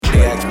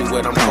they asked me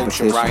what I'm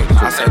coaching, right?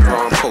 I said, bro,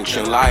 I'm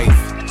coaching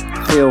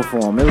life. Feel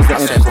for him. It was an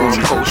interesting bro,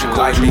 I'm coaching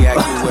life. They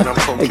asked me what I'm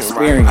coaching,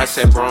 experience. Right? I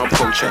said, bro, I'm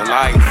coaching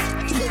life.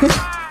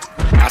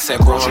 I said,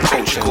 bro, I'm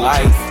coaching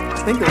life.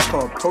 I think it's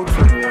called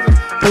protein water.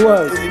 It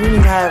was. It didn't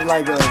even have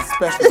like a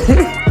special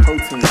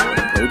protein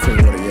water.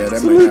 Protein water, yeah. That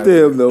Salute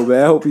to him though,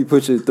 man. I hope he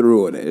pushing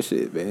through on that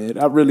shit, man.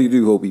 I really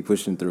do hope he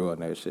pushing through on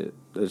that shit.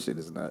 That shit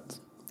is nuts.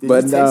 Did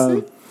you taste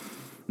it?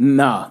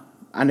 Nah,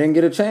 I didn't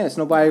get a chance.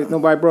 Nobody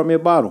brought me a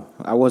bottle.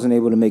 I wasn't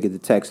able to make it to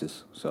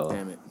Texas, so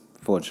Damn it.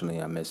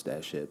 fortunately I missed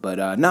that shit. But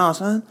nah,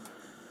 son,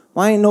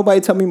 why ain't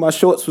nobody tell me my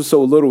shorts was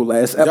so little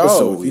last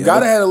episode? Yo, you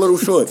gotta have the little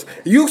shorts.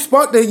 You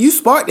sparked it,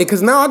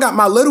 because now I got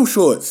my little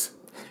shorts.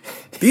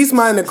 These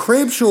mine the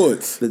crib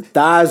shorts. The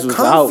thighs was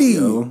Comfy.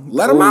 out, yo.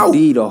 Let 'em out.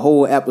 OD the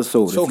whole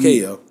episode. It's If okay,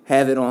 you yo.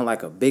 Have it on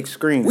like a big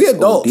screen. We it's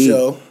adults, OD.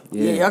 yo.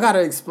 Yeah, y'all gotta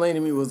explain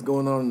to me what's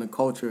going on in the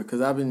culture,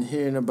 because I've been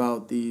hearing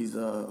about these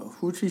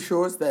hoochie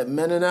shorts that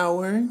men are now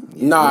wearing.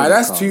 Nah,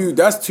 that's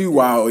too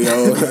wild,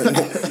 yo.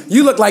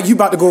 You look like you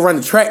about to go run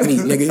the track meet,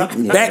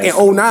 nigga. Back in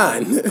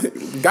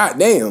 09.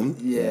 Goddamn.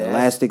 Yeah,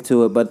 elastic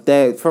to it. But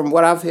that, from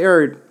what I've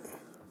heard,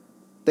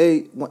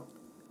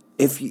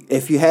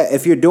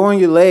 if you're doing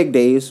your leg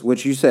days,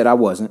 which you said I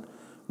wasn't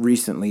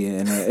recently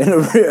in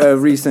a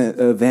recent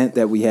event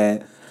that we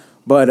had,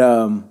 but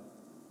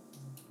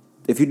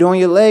if you're doing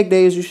your leg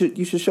days,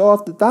 you should show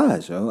off the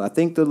thighs, yo. I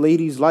think the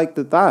ladies like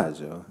the thighs,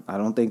 yo. I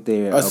don't think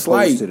they're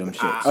opposed to them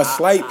shits. A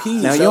slight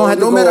piece. Now you don't have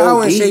to no go matter how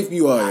OD. in shape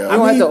you are, yo. You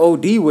don't have to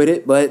OD with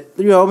it, but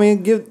you know what I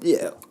mean.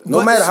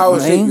 No matter how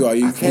in shape you are,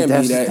 you I think can't be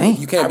that's the that. thing.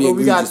 You can't be But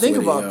we gotta egregious think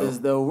with about it, yo. this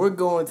though. We're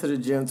going to the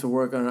gym to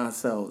work on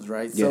ourselves,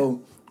 right? Yeah.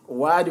 So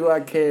why do I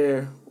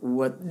care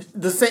what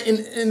the same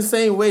in the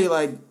same way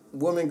like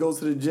women go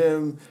to the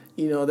gym?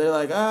 You know, they're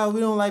like, we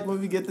don't like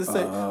when we get the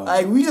same.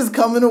 Like, we just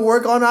come in to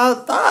work on our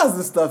thighs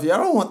and stuff. Y'all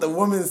don't want the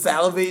women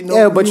salivating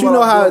over but me you while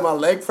know I'm how doing my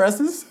leg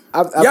presses.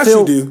 Yes,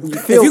 you do.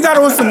 If you got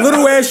on some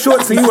little ass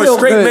shorts and you a feel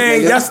straight good, man,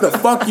 nigga. yes, the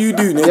fuck you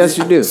do, nigga. Yes,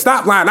 you do.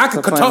 Stop lying. I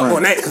can Stop talk lying.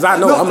 on that because I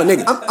know I'm a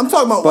nigga. I'm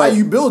talking about why But-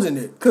 you building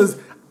it, because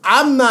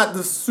I'm not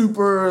the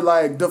super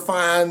like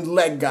defined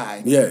leg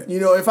guy. Yeah. You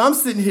know, if I'm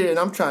sitting here and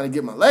I'm trying to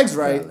get my legs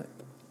right,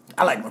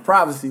 I like my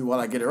privacy while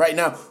I get it right.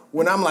 Now,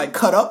 when I'm like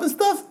cut up and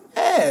stuff,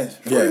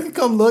 you can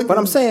come look. But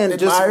I'm saying,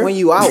 just admire. when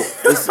you out,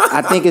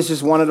 I think it's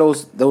just one of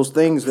those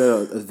things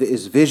that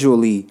is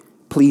visually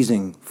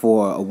pleasing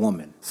for a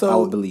woman. So I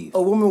would believe.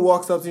 a woman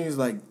walks up to you and is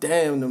like,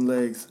 "Damn, them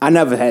legs." I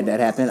never had that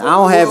happen. I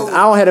don't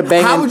have a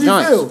banging How would you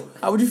joints. feel?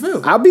 How would you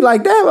feel? I'll be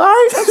like, damn, all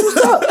right, that's what's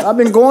up. I've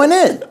been going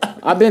in.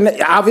 I've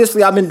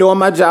been doing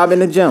my job in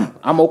the gym.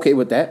 I'm okay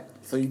with that.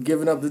 So you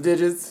giving up the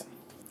digits?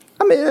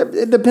 I mean,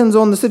 it depends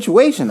on the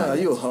situation. Nah,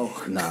 you a hoe.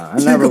 Nah, I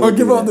You never gonna would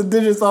give do up the that.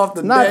 digits off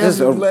the Not damn just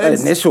an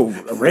legs? initial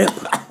rip.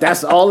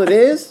 That's all it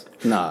is?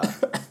 Nah.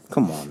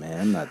 Come on,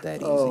 man. I'm not that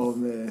easy. Oh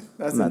man,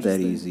 that's I'm not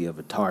that interesting. easy of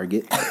a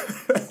target.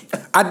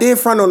 I did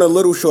front on the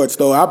little shorts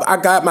though. I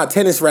got my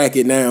tennis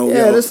racket now.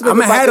 Yeah, yo. this nigga I'm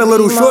gonna about have to the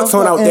little be shorts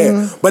on out there,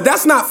 motherfucking- but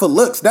that's not for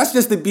looks. That's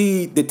just to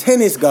be the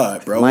tennis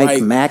god, bro. Mike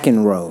like,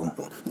 McEnroe.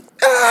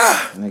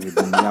 Nigga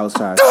been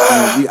outside.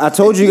 I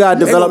told you gotta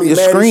they develop gonna be your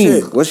mad as scream.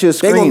 shit. What's your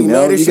They gonna scream, be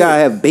yo? mad as You shit.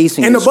 gotta have bass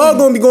in and your the ball scream.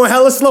 gonna be going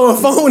hella slow and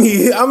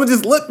phony. I'm gonna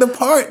just look the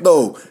part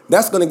though.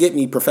 That's gonna get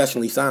me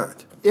professionally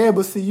signed. Yeah,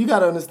 but see, you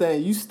gotta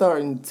understand. You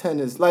starting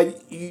tennis like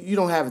you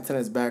don't have a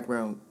tennis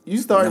background. You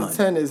starting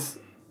tennis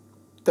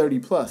 30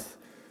 plus.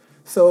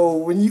 So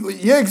when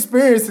your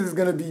experience is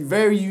gonna be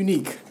very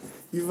unique.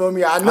 You feel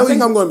me? I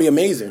think I'm gonna be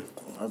amazing.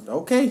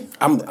 Okay.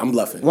 I'm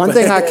bluffing. One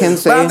thing I can but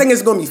say, I think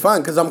it's gonna be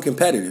fun because I'm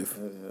competitive.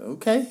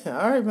 Okay. All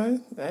right,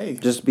 man. Hey.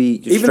 just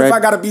be Even if I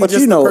gotta be but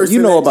just you know, the person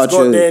you know that about just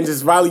go up there your. and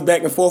just volley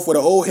back and forth with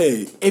an old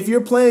head. If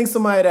you're playing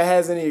somebody that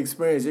has any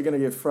experience, you're gonna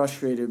get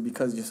frustrated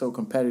because you're so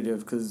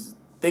competitive. Because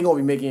they're gonna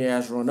be making your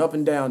ass run up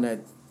and down that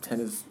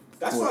tennis.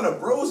 That's why the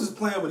bros is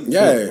playing with each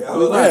Yeah,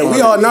 other. we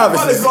all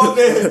novices.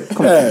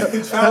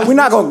 We're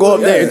not gonna go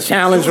up there and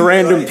challenge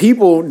random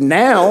people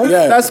now.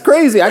 Yeah. That's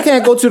crazy. I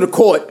can't go to the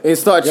court and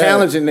start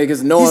challenging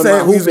niggas He knowing my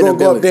said who's hooping gonna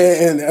go up ability.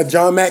 there and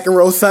John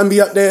McEnroe's son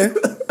be up there.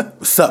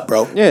 What's up,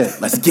 bro? Yeah,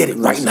 Let's get it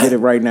right Let's now. get it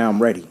right now.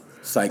 I'm ready.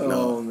 It's like,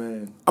 no. Oh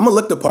man, I'm gonna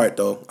look the part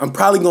though. I'm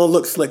probably gonna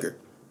look slicker.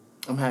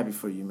 I'm happy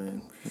for you,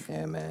 man.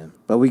 Yeah, man.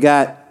 But we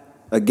got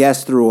a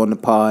guest through on the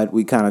pod.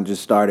 We kind of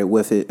just started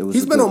with it. It was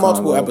He's a been good on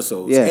multiple convo.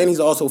 episodes. Yeah, And he's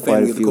also quite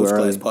family a of the few Coach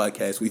early. Class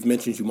podcast. We've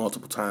mentioned you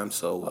multiple times.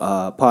 So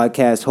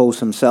Podcast host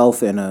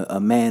himself and a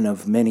man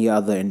of many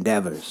other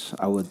endeavors.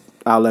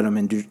 I'll let him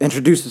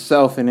introduce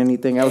himself and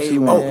anything else he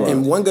wants.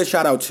 and one good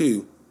shout out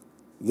too.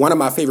 One of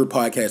my favorite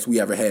podcasts we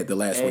ever had, the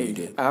last one you Hey,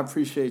 did. I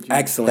appreciate you.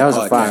 Excellent That was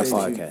podcast. a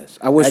fire podcast.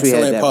 I wish we had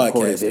Excellent that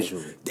recorded podcast.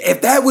 visually.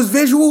 If that was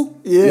visual,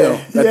 Yeah.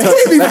 he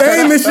be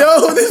famous,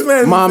 yo. This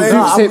man, Mom be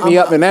Dukes famous. hit me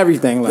up and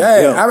everything. Like,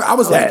 Yeah, yo, I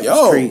was like, that's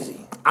yo. crazy.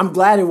 I'm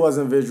glad it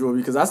wasn't visual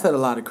because I said a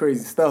lot of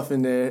crazy stuff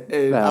in there,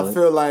 and Valid. I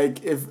feel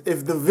like if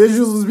the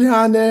visuals was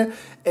behind there,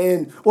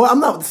 and well, I'm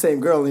not with the same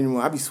girl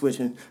anymore. I be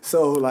switching,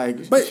 so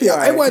like, But she all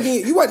right.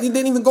 you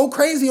didn't even go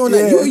crazy on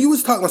that. Yeah. You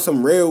was talking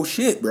some real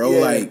shit, bro. Yeah.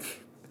 Like,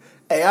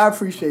 Hey, I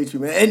appreciate you,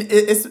 man. And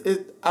this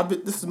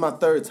is my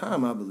third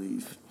time, I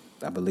believe.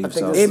 I believe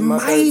think so. this It is my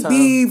might third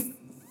be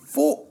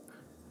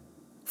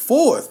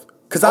fourth.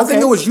 Because I think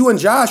Okay. it was you and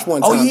Josh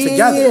one time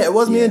together. Yeah, it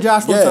was me and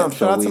Josh one Yeah. time. Shout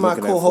So out we to my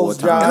looking at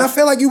co-host 4 times. Josh. And I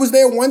feel like you was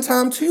there one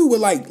time too with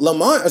like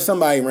Lamont or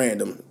somebody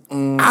random.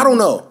 I don't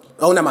know.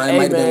 Oh, never mind. It Hey,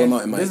 might have been man,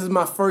 Lamont. It might. this is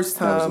my first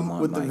That was time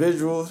Lamont with the Mike.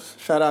 visuals.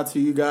 Shout out to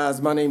you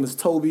guys. My name is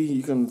Toby.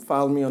 You can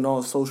follow me on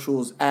all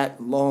socials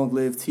at Long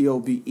Live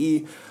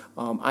TOBE.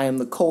 I am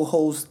the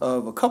co-host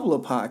of a couple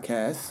of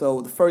podcasts.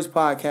 So the first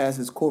podcast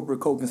is Corporate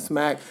Coke and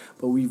Smack,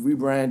 but we've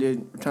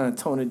rebranded. We're trying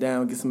to tone it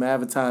down, get some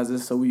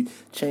advertisers, so we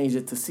changed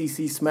it to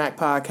CC Smack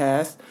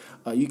Podcast.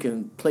 You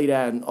can play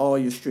that in all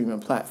your streaming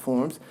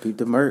platforms. Keep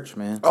the merch,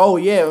 man. Oh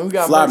yeah, and we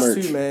got Fly merch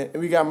merch. too, man.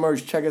 And we got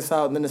merch. Check us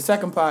out. And then the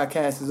second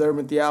podcast is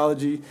Urban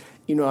Theology.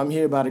 You know, I'm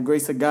here by the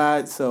grace of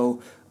God, so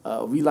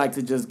we like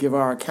to just give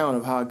our account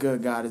of how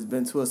good God has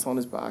been to us on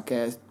this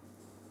podcast.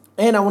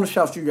 And I want to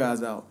shout you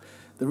guys out.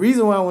 The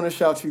reason why I want to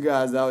shout you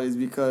guys out is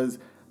because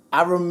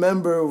I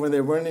remember when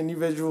there weren't any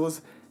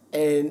visuals,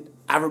 and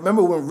I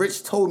remember when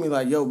Rich told me,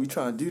 like, yo, we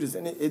trying to do this.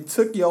 And it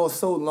took y'all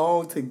so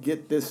long to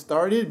get this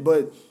started,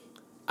 but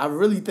I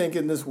really think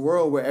in this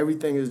world where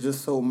everything is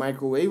just so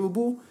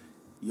microwavable,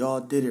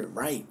 y'all did it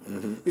right.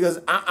 Because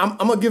I'm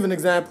going to give an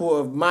example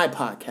of my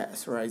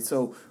podcast, right?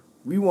 So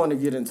we want to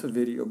get into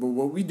video, but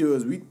what we do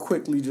is we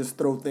quickly just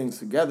throw things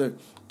together.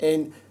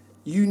 And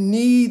you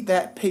need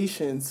that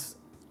patience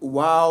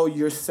while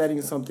you're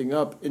setting something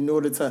up in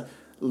order to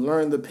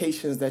learn the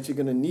patience that you're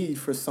going to need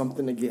for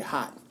something to get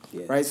hot,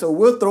 right? So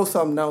we'll throw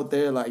something out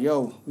there like,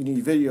 yo, we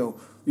need video.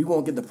 We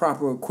won't get the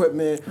proper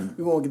equipment.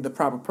 We won't get the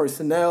proper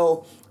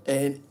personnel.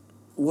 And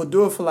we'll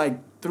do it for like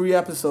 3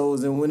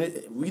 episodes. And when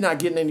we not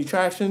getting any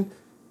traction,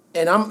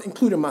 and I'm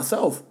including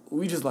myself,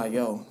 we just like,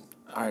 yo,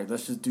 all right,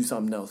 let's just do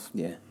something else.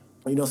 Yeah.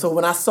 You know, so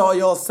when I saw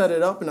y'all set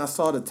it up and I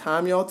saw the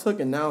time y'all took,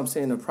 and now I'm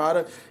seeing the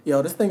product,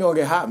 yo, this thing gonna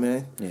get hot,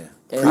 man. Yeah.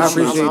 And I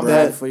appreciate I'm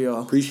that. hyped for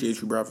y'all.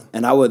 Appreciate you, brother.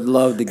 And I would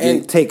love to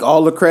And- take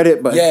all the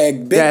credit, but Yeah,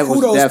 big that was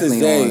kudos to definitely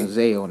Zay. on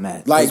Zay on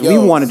that. Like 'Cause we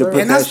wanted to sir.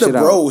 put and that that's the shit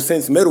bro out.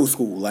 since middle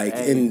school. Like,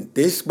 and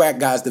this black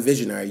guy's the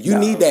visionary. You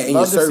need that in your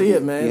Love to circle. see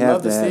it, man. You have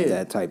Love to to see have it.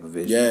 that type of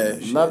vision. Yeah.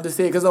 Shit. Love to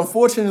see it. Because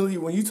unfortunately,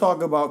 when you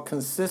talk about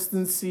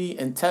consistency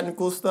and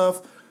technical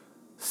stuff,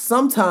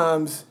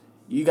 sometimes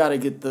you got to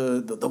get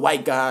the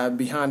white guy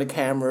behind the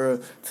camera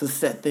to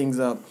set things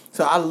up.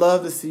 So I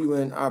love to see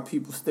when our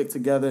people stick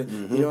together.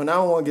 You know, and I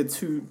don't want to get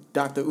too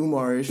Dr.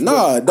 Umar-ish.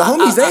 Nah, but the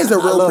homie Zay is a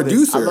I real love it.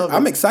 producer. I love it.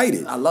 I'm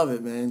excited. I love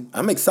it, man.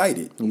 I'm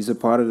excited. He's a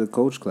part of the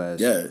coach class.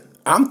 Yeah.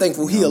 I'm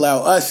thankful he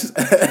allowed us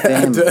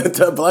Damn.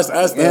 to bless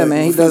us. Yeah,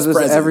 man. He with does his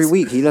this every presence.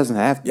 week. He doesn't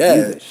have to Yeah.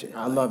 do this shit.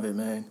 I love it,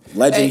 man.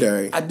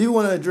 Legendary. Hey, I do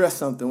want to address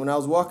something. When I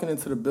was walking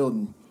into the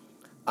building,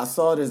 I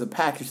saw there's a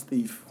package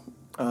thief.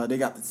 They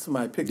got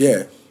somebody picture.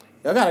 Yeah.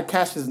 Y'all gotta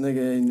catch this nigga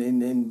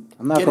and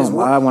I'm not get his gonna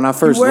work. lie. When I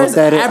first He wears looked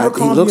at it, he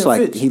Abercrombie looks and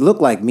like Fitch. he looked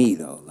like me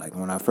though. Like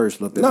when I first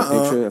looked at the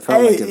Nuh-uh. picture, it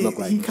felt Hey, like it looked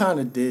like he me. kind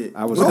of did.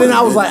 I was but then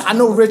I was like, like, I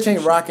know Rich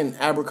ain't rocking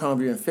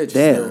Abercrombie and Fitch.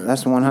 Yeah, still,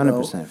 that's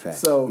 100% fact.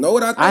 So Know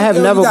what I think? I have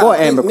Yo, never you gotta bought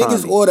think Abercrombie.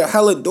 Niggas order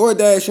hella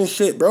DoorDash and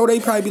shit, bro.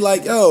 They probably be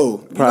like, yo, you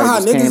know Probably how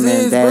just niggas came in,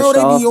 is, bro? dashed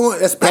They be off.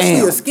 on, especially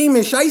Bam. a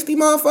scheming shiesty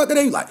motherfucker.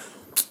 They be like,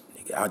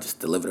 nigga, I'll just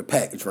deliver the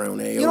package around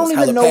there. You don't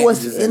even know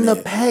what's in the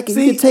package.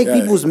 You can take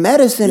Yeah. people's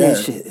medicine and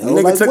shit. yo.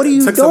 Nigga Like, took, what are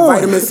you took doing? some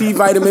vitamin C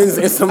vitamins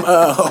and some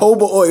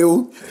jojoba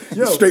oil,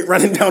 straight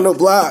running down the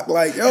block.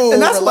 Like, yo,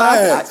 and that's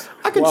relax. why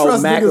I can Wow,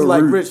 trust niggas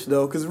like macaroon. Rich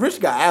though, because Rich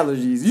got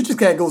allergies. You just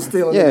can't go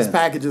stealing Yeah. niggas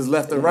packages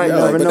left and right. Yo,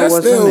 You're like, never but know that's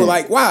what's in still there.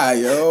 like, why,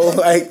 yo?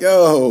 Like,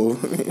 yo.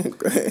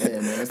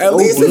 it's At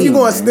least if OD, you're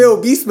gonna man.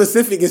 still be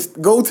specific and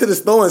go to the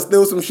store and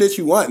steal some shit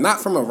you want,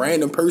 not from a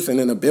random person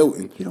in a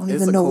building. You don't It's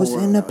even a know cold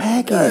what's in the world.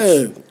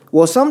 package. Yeah.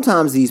 Well,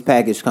 sometimes these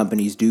package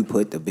companies do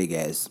put the big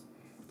ass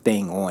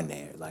thing on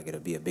there. Like it'll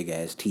be a big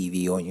ass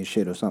TV on your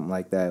shit or something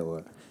like that,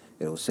 or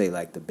it'll say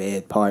like the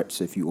bed parts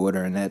if you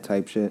ordering that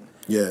type shit.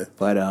 Yeah.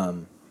 But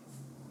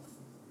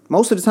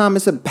most of the time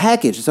it's a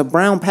package. It's a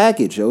brown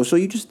package, yo. So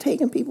you just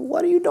taking people.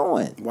 What are you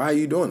doing? Why are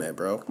you doing that,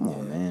 bro? Come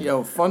on, man.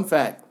 Yo, fun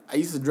fact. I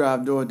used to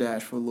drive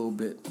DoorDash for a little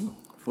bit.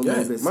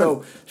 Yeah,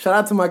 So shout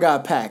out to my guy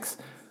Pax.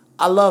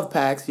 I love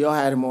Pax. Y'all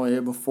had him on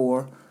here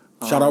before.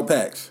 Shout out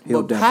Pax.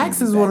 He'll But Pax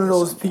definitely is be one back of at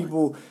those some point.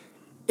 people.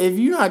 If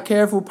you're not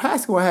careful,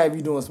 Pax gonna have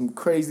you doing some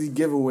crazy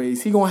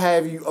giveaways. He gonna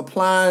have you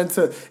applying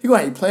to. He gonna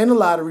have you playing the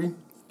lottery.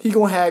 He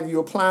gonna have you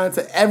applying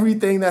to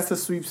everything that's a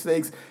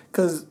sweepstakes.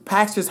 Cause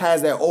Pax just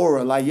has that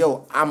aura. Like,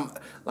 yo, I'm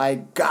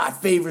like God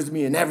favors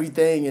me and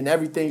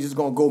everything's just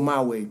gonna go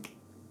my way.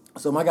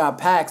 So my guy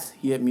Pax,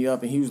 he hit me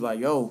up and he was like,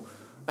 yo,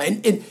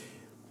 and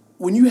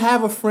when you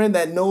have a friend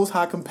that knows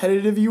how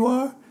competitive you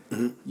are,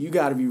 you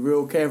got to be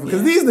real careful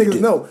because these niggas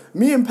know.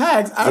 Me and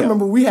Pax, I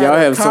remember we had Y'all a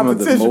have some of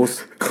competition. the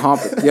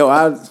most Yo,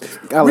 I'll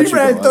We let you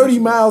ran go. 30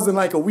 miles in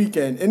like a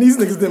weekend, and these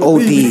niggas didn't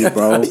believe me. OD,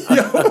 bro.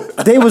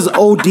 They was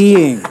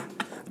ODing.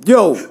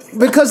 Yo,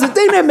 because the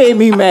thing that made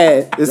me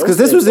mad is because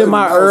this was in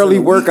my early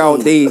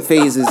workout day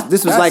phases.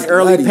 This was like That's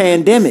early nutty.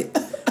 pandemic.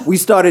 We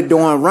started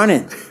doing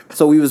running.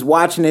 So we was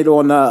watching it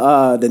on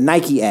the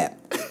Nike app.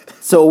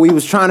 So we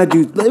was trying to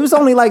do. It was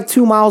only like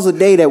 2 miles a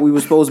day that we were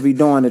supposed to be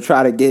doing to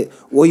try to get.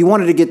 Well, you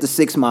wanted to get to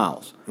 6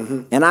 miles,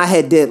 and I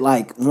had did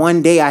like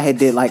one day. I had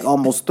did like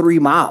almost 3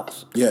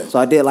 miles. Yeah. So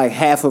I did like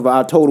half of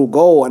our total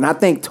goal, and I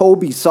think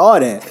Toby saw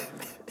that.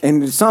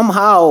 And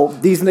somehow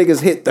these niggas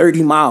hit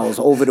 30 miles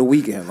over the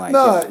weekend. Like,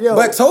 Nah, yo.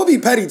 But Toby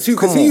petty too,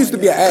 because he used to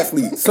be an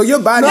athlete. So your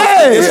body.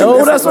 Yeah, is yo,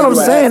 different that's what when I'm you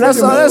an saying.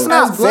 athlete, That's yo.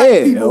 not As black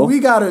fair, people, yo. we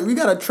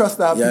gotta trust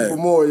our Yeah. people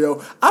more, yo.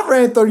 I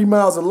ran 30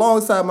 miles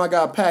alongside my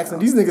guy Pax,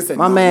 and these niggas said,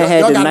 My "No, man y'all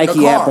had the got in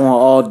Nike app car." on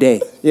all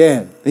day.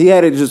 Yeah, he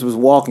had it. Just was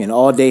walking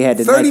all day. Had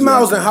the 30 Nike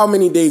miles app in on. how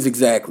many days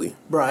exactly?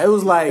 Bro, it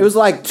was like It was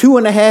like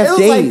 2.5 It was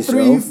days. like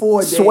 3, yo.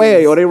 4 days.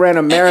 Swear, yo, they ran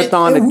a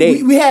marathon and a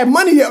day. We had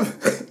money up.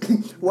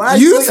 Why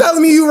You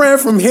telling me you ran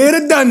from here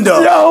to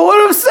Dundalk? Yo,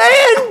 what I'm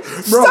saying?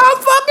 Bro, Stop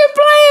fucking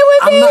playing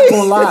with I'm me. not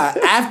gonna lie.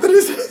 After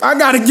this, I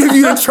gotta give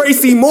you the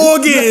Tracy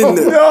Morgan.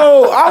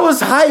 Yo, I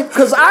was hyped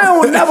because I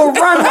don't never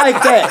run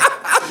like that.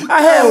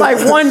 I had like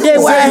one day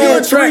where I you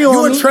had 3 on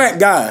you a me. track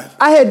guy.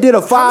 I had did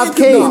a How many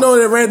people 5K. you know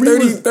that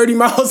ran 30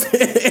 miles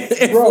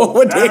in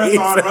 4 days?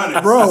 Marathon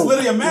running. Bro. It's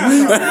literally a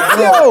marathon.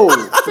 Yo,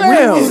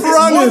 fam. It's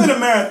more than a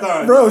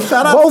marathon. bro,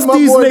 shout out Both to my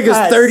these boy niggas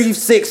Pax.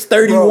 36,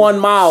 31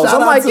 miles. Shout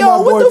I'm out like, to yo, my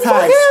what boy the fuck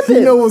Pax. happened?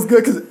 You know what's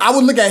good? Because I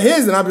would look at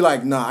his and I'd be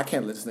like, nah, I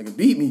can't let this nigga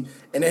beat me.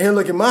 And then he'll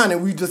look at mine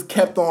and we just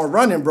kept on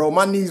running, bro.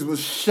 My knees was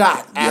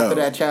shot after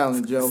that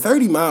challenge, yo.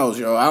 30 miles,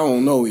 yo. I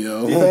don't know,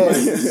 yo.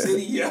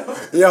 City, yo.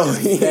 Yo,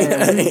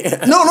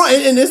 No,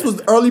 and this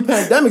was early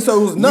pandemic, so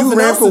it was nothing you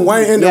ran else. from to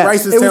one do. end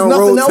Yes. of It was Ricestown nothing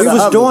Road else. to We the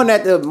was other. doing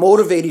that to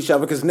motivate each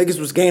other because niggas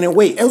was gaining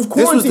weight. It was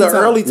This was the quarantine time.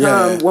 early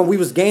time Yeah. when we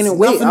was gaining There's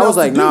weight. nothing I was else to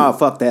like, do. nah,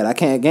 fuck that. I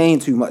can't gain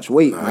too much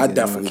weight. I nigga.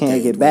 definitely can't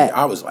gained get weight. back.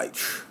 I was like,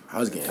 I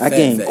was getting I fat,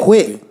 gained fat,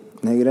 quick.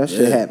 Nigga, that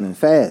shit Yeah. happened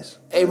fast.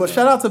 Hey, but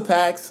shout out to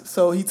Pax.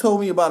 So he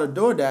told me about a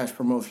DoorDash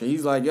promotion.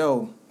 He's like,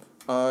 yo,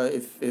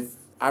 if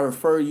I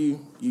refer you,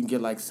 you can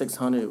get like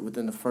 600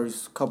 within the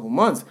first couple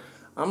months.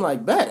 I'm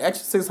like, bet,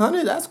 extra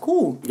 600, that's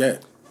cool. Yeah.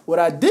 What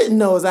I didn't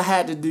know is I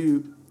had to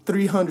do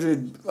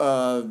 300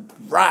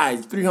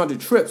 rides, 300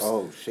 trips.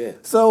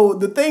 shit. So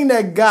the thing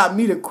that got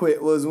me to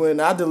quit was when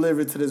I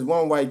delivered to this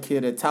one white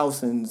kid at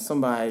Towson,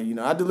 somebody,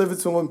 I delivered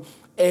to him,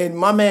 and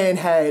my man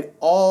had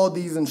all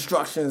these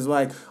instructions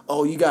like,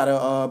 oh, you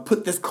gotta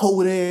put this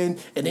code in,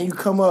 and then you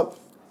come up.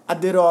 I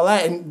did all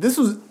that, and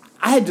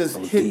I had just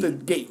hit the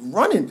gate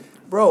running.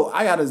 Bro,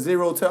 I got a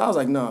 0 to. I was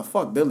like, nah,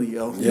 fuck Billy,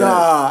 yo. Yeah.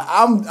 Nah,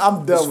 I'm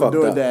done with fucked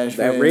up. DoorDash.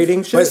 That man.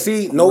 rating shit. But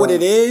see, know what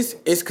it is?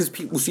 It's because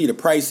people see the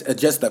price,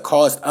 adjust the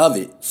cost of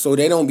it. So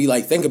they don't be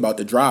like, think about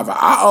the driver.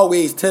 I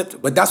always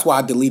tipped, but that's why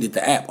I deleted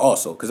the app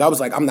also. Because I was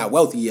like, I'm not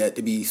wealthy yet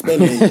to be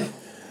spending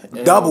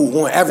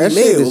double on every That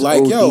shit meal. is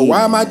Like, yo, OD,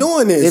 why am I man.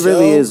 doing this? It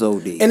really yo? is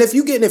OD. And if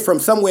you getting it from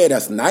somewhere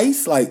that's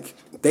nice, like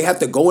they have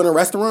to go in a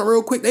restaurant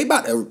real quick, they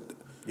about to.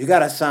 You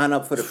gotta sign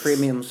up for the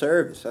premium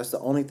service. That's the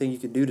only thing you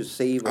can do to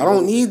save. I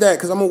don't need that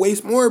because I'm gonna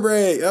waste more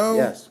bread, yo.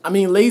 Yes, I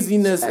mean,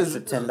 laziness extra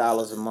is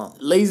 $10 a month.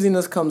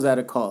 laziness comes at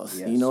a cost.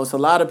 Yes. It's a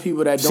lot of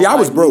people that don't. See, I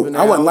was like broke. leaving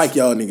I the wasn't house. like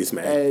y'all niggas,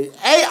 man.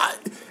 Hey,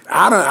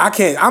 I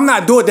can't. I'm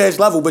not DoorDash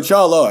level, but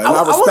y'all are, and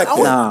I respect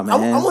it. Nah,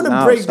 man. I want to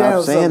Nah, break stop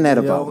down saying that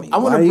something, about yo. me. I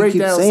want Why to do you break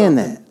keep down saying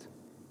something.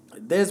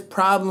 that? There's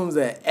problems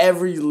at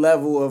every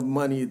level of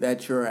money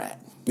that you're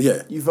at.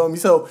 Yeah. You feel me?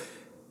 So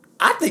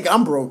I think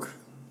I'm broke.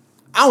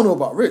 I don't know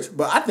about rich,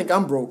 but I think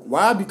I'm broke.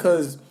 Why?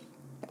 Because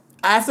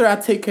after I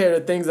take care of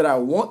the things that I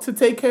want to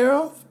take care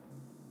of,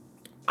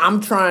 I'm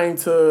trying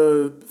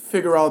to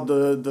figure out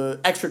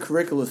the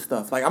extracurricular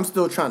stuff. Like I'm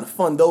still trying to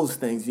fund those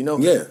things,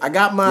 Yeah. I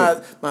got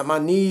my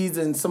needs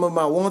and some of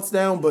my wants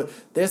down, but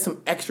there's some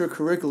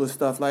extracurricular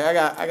stuff. Like I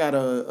got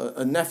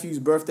a nephew's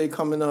birthday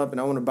coming up and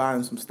I want to buy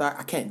him some stock.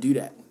 I can't do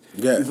that.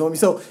 Yeah. You feel me?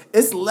 So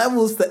it's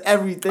levels to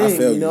everything, I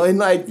feel and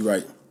like you're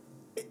right.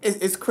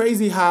 it's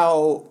crazy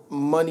how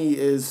money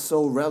is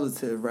so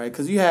relative, right?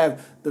 Because you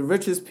have the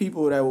richest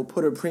people that will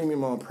put a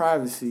premium on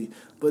privacy,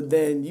 but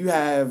then you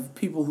have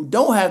people who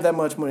don't have that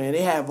much money and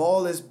they have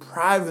all this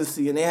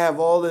privacy and they have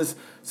all this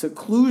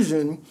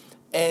seclusion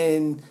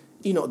and,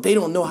 they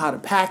don't know how to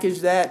package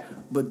that,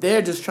 but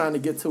they're just trying to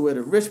get to where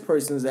the rich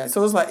person is at.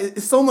 So it's like,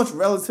 it's so much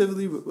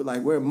relatively with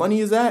like where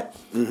money is at.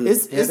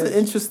 It's an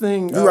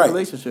interesting You're right.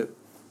 relationship.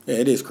 Yeah,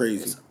 it is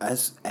crazy.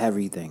 That's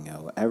everything,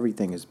 yo.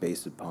 Everything is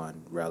based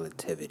upon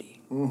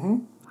relativity.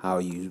 How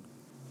you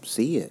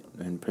see it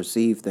and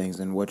perceive things,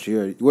 and what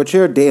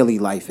your daily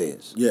life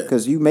is. Yeah.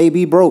 Because you may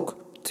be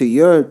broke to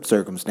your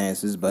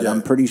circumstances, but Yeah.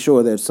 I'm pretty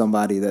sure there's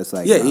somebody that's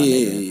like, Yeah, nah, yeah,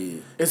 nigga, yeah, yeah.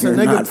 It's You're a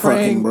nigga not fucking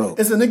praying. broke.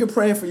 It's a nigga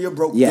praying for your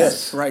broke.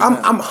 Yes. right I'm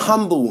now. I'm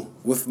humble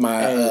with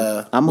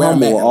my. I'm where at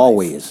in humble life.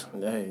 always.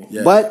 Hey.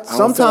 Yeah. But I don't feel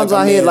sometimes I'm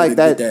I hear mad like to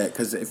that- get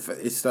because if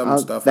it's some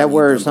stuff I That need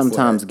word done before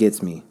sometimes that.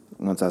 gets me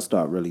once I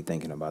start really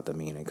thinking about the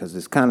meaning, because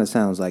it kind of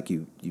sounds like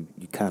you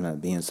kind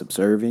of being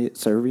subservient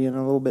a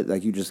little bit,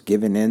 like you just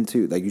giving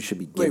into, like you should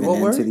be giving what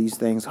into word? these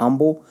things.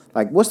 Humble,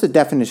 like what's the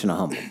definition of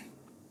humble?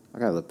 I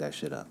gotta look that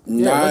shit up.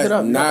 Yeah, look it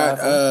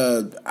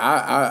up.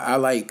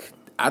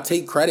 I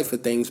take credit for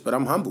things, but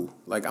I'm humble.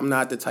 Like I'm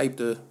not the type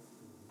to.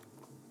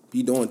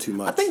 be doing too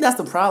much. I think that's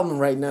the problem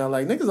right now.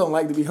 Like, niggas don't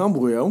like to be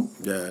humble, yo.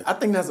 Yeah. I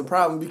think that's a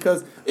problem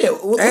because,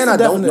 what's and the I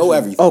don't know definition?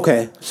 everything.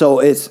 Okay, so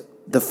it's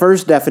the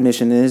first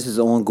definition, and this is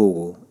on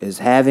Google, is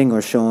having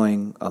or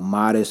showing a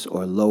modest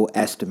or low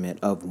estimate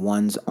of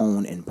one's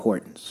own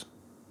importance.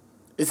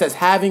 It says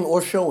having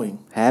or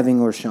showing. Having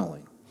or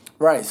showing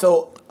Right.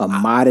 So a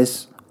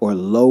modest or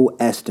low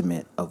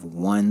estimate of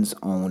one's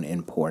own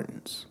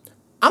importance.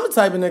 I'm the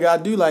type of nigga, I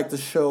do like to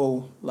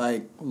show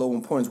like low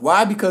importance.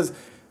 Why? Because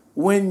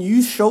when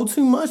you show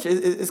too much,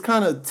 it's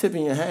kind of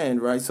tipping your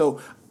hand, right?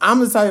 So I'm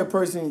the type of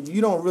person,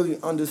 you don't really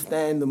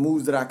understand the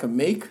moves that I can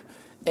make.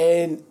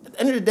 And at the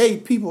end of the day,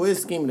 people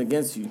is scheming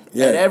against you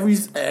at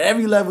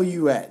every level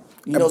you at.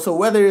 You know, so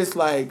whether it's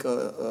like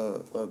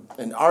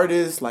an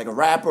artist, like a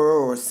rapper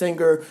or a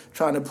singer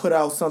trying to put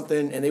out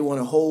something and they want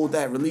to hold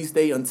that release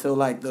date until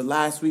like the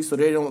last week so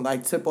they don't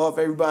like tip off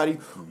everybody,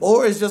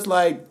 or it's just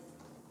like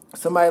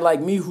somebody like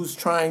me who's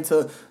trying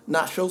to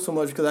not show so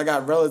much because I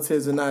got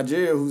relatives in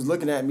Nigeria who's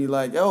looking at me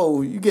like,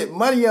 yo, you get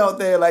money out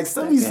there, like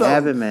send me something.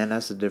 Have it, man.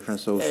 That's a different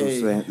social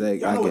thing.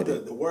 Y'all I know get what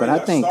it. the word But I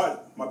think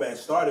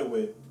started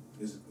with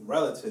is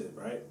relative,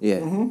 right? yeah.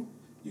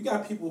 You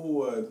got people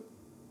who are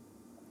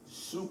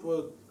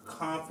super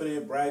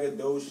confident,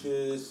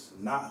 braggadocious,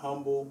 not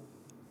humble,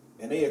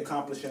 and they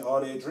accomplishing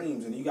all their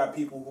dreams. And you got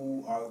people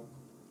who are,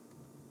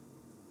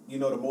 you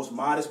know, the most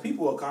modest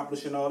people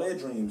accomplishing all their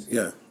dreams.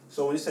 Yeah.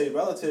 So when you say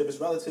relative, it's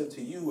relative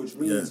to you, which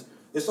means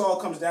this all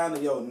comes down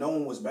to,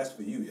 knowing what's best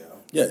for you, yo.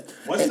 Yeah.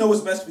 Once you know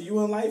what's best for you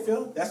in life,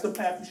 yo, that's the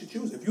path you should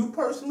choose. If you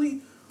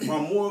personally are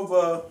more of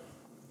a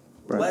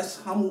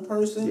less humble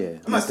person, Yeah.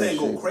 I'm not saying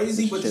go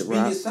crazy, but just be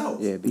yourself.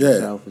 Yeah, be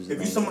yourself. Is the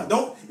If you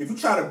main if you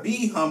try to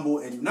be humble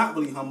and you're not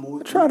really humble,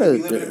 try you to-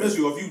 be living in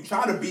misery. Or if you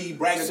try to be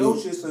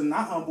braggadocious and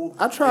not humble,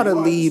 I try then to you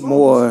are lead destroying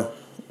more yourself.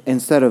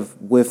 instead of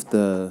with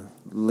the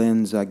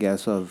lens, I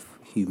guess, of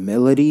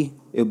humility.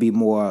 It'll be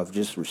more of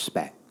just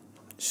respect.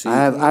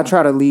 I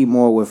try to lead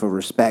more with a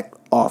respect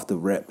off the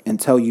rip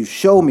until you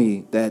show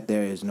me that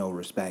there is no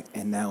respect,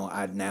 and now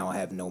I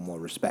have no more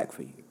respect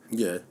for you.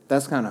 Yeah.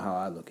 That's kind of how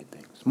I look at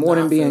things. More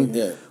than I feel being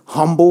you.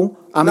 humble,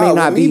 I No, may with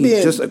not me be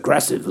being- just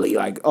aggressively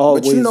like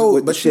always. But you know,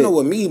 with the shit.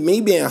 with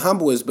me being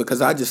humble is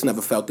because I just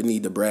never felt the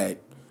need to brag.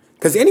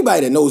 Because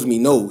anybody that knows me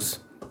knows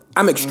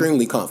I'm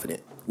extremely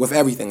confident with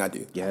everything I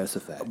do. Yeah, that's a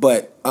fact.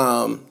 But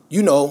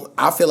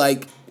I feel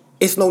like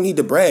it's no need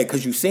to brag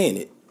because you're seeing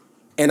it.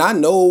 And I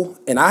know,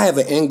 and I have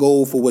an end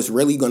goal for what's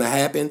really going to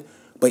happen.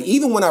 But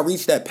even when I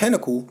reach that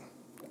pinnacle,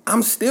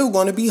 I'm still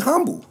going to be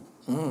humble.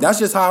 That's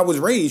just how I was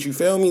raised. You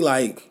feel me?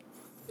 Like,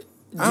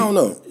 I don't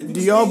know. If you Do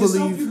just y'all be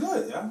yourself, believe- you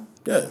good, yeah?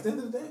 Yeah. At the end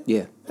of the day.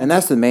 Yeah, and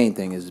that's the main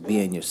thing is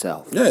being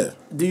yourself. Yeah.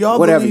 Do y'all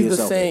Whatever believe the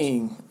yourself is.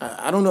 saying?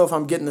 I don't know if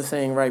I'm getting the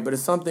saying right, but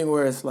it's something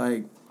where it's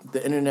like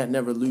the internet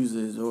never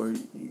loses, or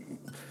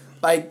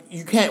like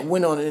you can't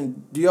win on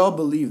it. Do y'all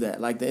believe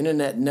that? Like the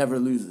internet never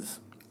loses.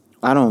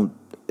 I don't.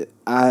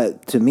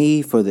 To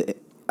me,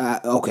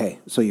 okay.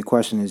 So your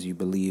question is, you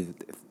believe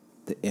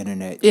the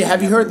internet? Yeah,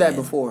 have you never heard that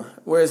win. before?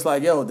 Where it's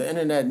like, yo, the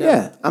internet never.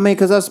 Yeah, I mean,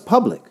 because that's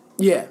public.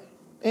 Yeah.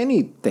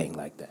 Anything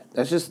like that.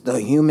 That's just the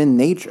human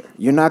nature.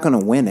 You're not gonna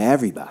win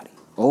everybody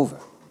over.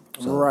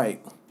 So, Right.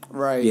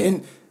 Yeah.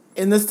 And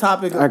in this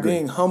topic I of agree.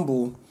 being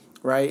humble,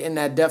 right, in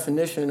that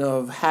definition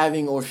of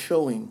having or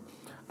showing,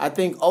 I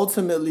think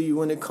ultimately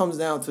when it comes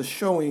down to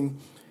showing,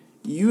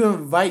 you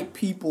invite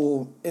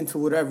people into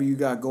whatever you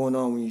got going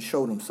on when you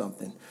show them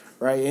something,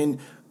 right? And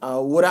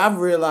what I've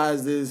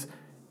realized is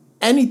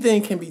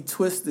anything can be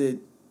twisted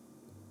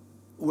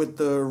with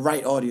the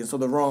right audience or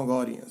the wrong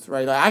audience,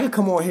 right? Like I could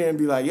come on here and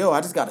be like, yo,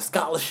 I just got a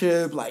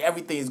scholarship, like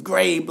everything's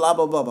great, blah,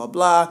 blah, blah, blah,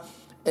 blah.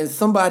 And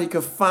somebody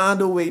could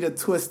find a way to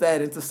twist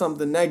that into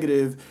something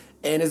negative,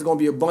 and it's gonna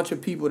be a bunch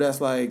of people that's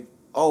like,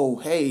 oh,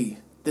 hey,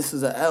 this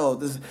is a L.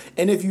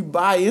 And if you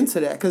buy into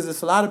that, because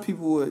there's a lot of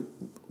people with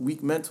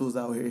weak mentals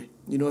out here,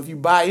 if you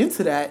buy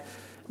into that,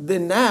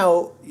 then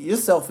now your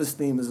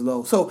self-esteem is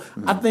low. So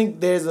I think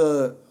there's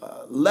a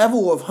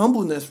level of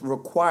humbleness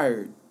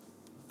required.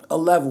 A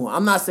level.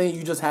 I'm not saying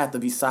you just have to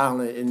be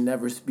silent and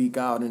never speak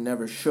out and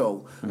never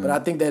show, but I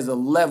think there's a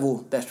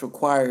level that's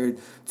required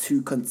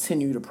to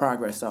continue the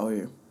progress out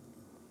here.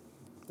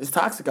 It's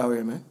toxic out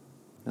here, man.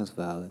 That's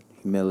valid.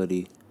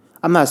 Humility.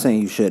 I'm not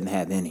saying you shouldn't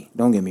have any.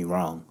 Don't get me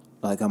wrong.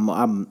 Like I'm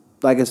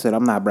like I said,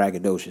 I'm not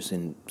braggadocious,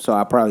 and so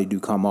I probably do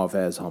come off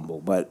as humble.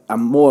 But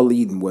I'm more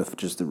leading with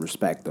just the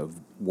respect of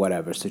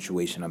whatever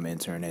situation I'm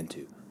entering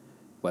into,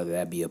 whether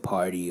that be a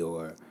party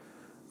or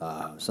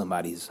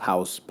somebody's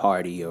house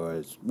party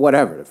or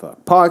whatever the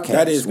fuck. Podcasts.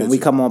 That is when good we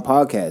too. come on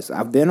podcasts.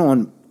 I've been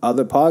on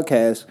other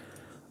podcasts,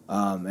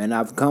 and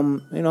I've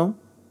come,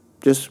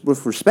 just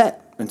with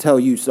respect until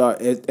you start,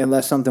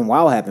 unless something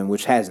wild happened,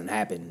 which hasn't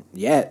happened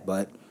yet,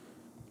 but,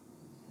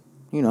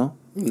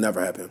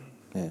 Never happened.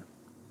 yeah.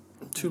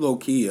 Too low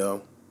key,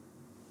 yo.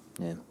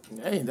 Yeah.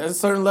 Hey, there's a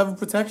certain level of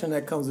protection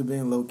that comes with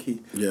being low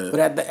key. Yeah. But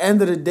at the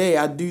end of the day,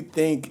 I do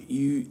think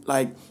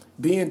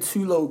being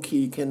too low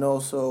key can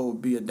also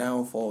be a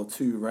downfall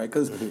too, right?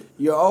 Because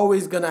you're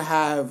always gonna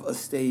have a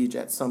stage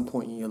at some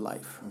point in your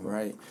life,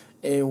 right?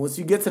 And once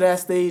you get to that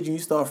stage and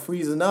you start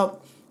freezing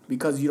up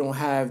because you don't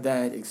have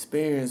that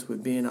experience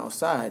with being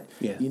outside.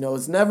 Yeah. You know,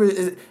 it's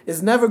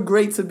never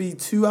great to be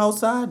too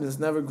outside and it's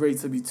never great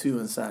to be too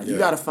inside. You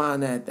got to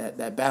find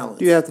that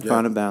balance. You have to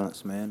find a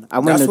balance, man.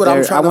 I That's what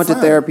I'm trying to went to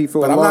find, therapy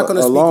for but I'm not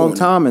gonna a speak long on it.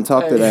 time and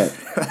talked to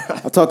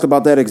that. I talked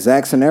about that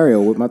exact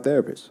scenario with my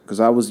therapist because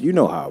I was, you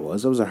know how I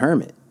was a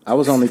hermit. I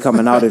was only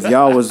coming out if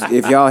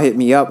y'all hit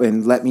me up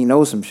and let me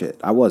know some shit.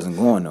 I wasn't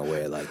going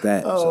nowhere like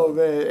that. Oh so.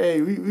 man,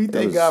 hey, we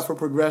thank God for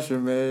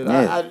progression, man.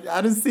 Yeah.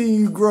 I didn't see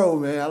you grow,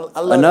 man. I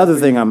love Another it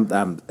for thing, you.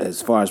 I'm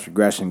as far as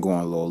progression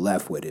going a little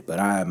left with it, but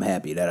I am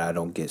happy that I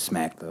don't get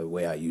smacked the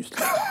way I used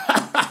to.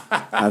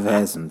 I've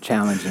had some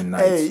challenging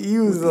nights. Hey,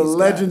 you was with a these guys.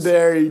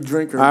 legendary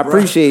drinker. I bro.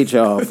 appreciate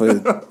y'all for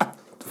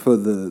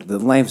the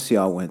lengths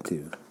y'all went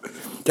to.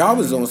 Y'all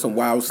was on some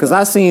wild stuff. Because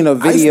I seen a I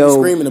used to video. be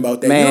screaming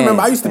about that. Man, you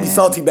remember, I used to be man.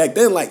 salty back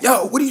then. Like,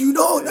 yo, what are you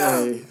doing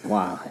now? Hey,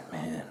 Wow,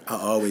 man. I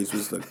always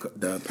was the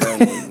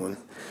paranoid one.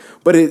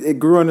 But it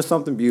grew into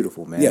something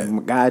beautiful, man. Yeah.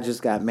 My guy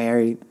just got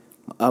married.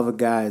 My other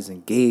guy is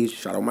engaged.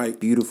 Shout out Mike.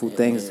 Beautiful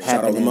things Shout out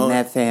happening in Lamont.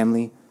 that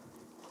family.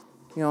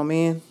 You know what I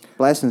mean?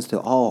 Blessings to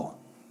all.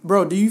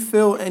 bro, do you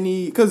feel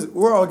any? Because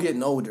we're all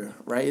getting older,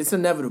 right? It's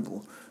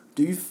inevitable.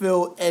 Do you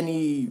feel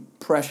any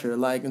pressure,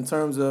 like in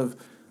terms of,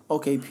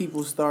 okay,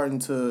 people starting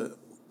to?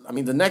 I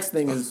mean, the next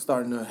thing is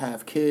starting to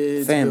have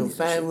kids, Families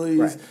build and shit, families.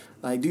 right.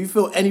 Like, do you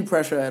feel any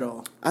pressure at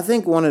all? I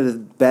think one of the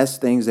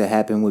best things that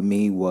happened with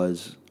me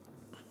was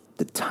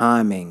the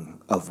timing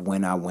of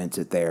when I went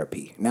to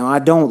therapy. Now, I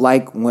don't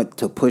want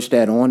to push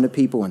that on to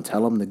people and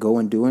tell them to go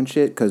and do and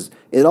shit because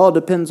it all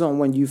depends on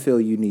when you feel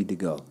you need to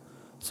go.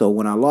 So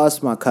when I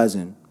lost my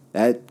cousin,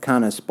 that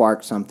kind of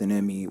sparked something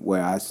in me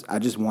where I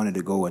just wanted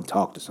to go and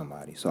talk to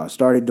somebody. So I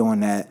started doing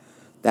that.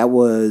 That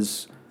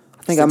was,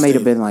 I think I may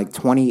have 16. been like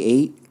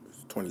 28.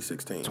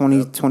 2016.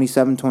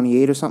 27,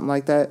 28 or something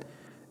like that.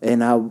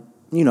 And I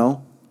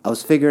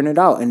was figuring it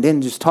out. And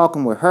then just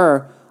talking with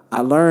her,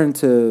 I learned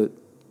to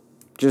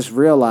just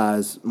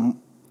realize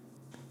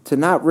to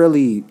not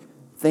really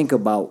think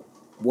about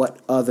what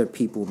other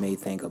people may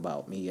think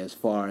about me as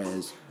far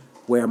as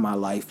where my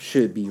life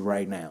should be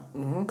right now.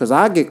 Because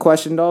I get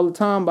questioned all the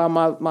time by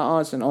my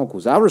aunts and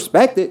uncles. I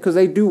respect it because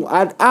they do.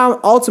 I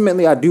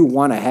ultimately do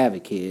want to have a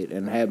kid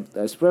and have,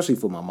 especially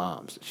for my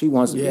mom's. She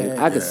wants to be.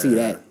 I can see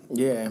that.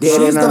 Yeah, Dead She's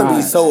in her gonna be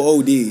eyes. so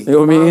OD. You know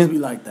what I moms mean? be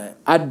like that.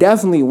 I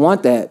definitely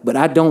want that, but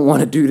I don't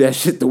want to do that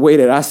shit the way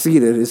that I see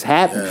that it's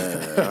happening.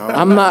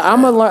 I'm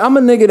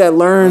a nigga that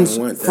learns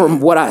want that. from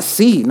what I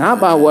see, not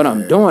by what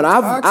I'm doing.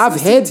 I've Toxicity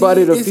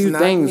headbutted a is few not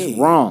things me.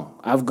 wrong.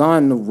 I've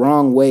gone the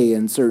wrong way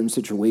in certain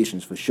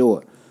situations for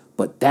sure.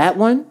 But that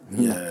one,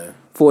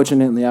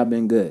 fortunately, I've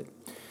been good.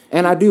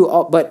 And I do,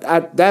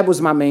 that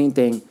was my main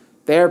thing.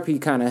 Therapy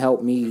kind of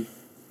helped me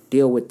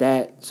deal with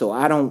that, so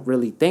I don't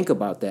really think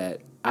about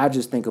that. I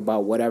just think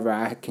about whatever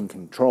I can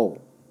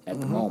control at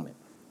the moment.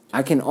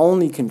 I can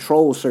only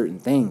control certain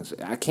things.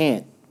 I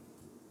can't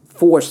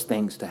force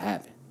things to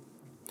happen.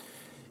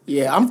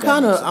 Yeah, I'm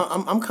kind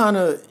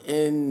of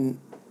in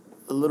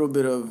a little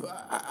bit of,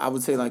 I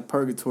would say, like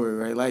purgatory,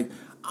 right? Like,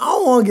 I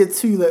don't want to get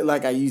too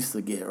like I used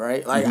to get,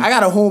 right? Like, I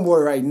got a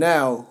homeboy right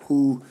now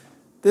who,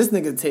 this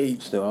nigga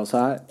Tate, Still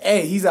outside?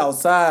 hey, he's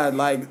outside.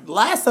 Like,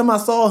 last time I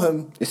saw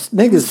him, This he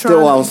was nigga's still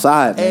trying to-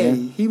 outside, hey,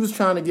 man. he was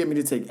trying to get me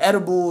to take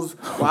edibles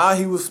while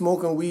he was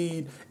smoking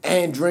weed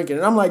and drinking.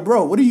 And I'm like,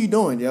 bro, what are you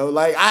doing, yo?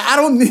 Like, I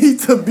don't need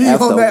to be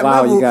After on a that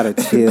while, level. you gotta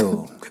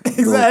chill.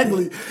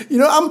 Exactly. You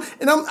know,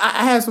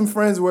 I have some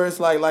friends where it's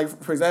like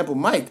for example,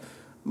 Mike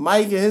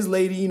and his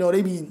lady, you know,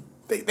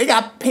 they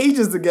got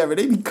pages together.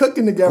 They be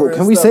cooking together. Oh, and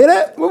can we stuff. say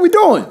that? What we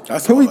doing?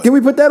 That's Can hard.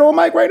 we put that on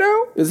Mike right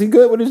now? Is he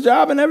good with his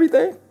job and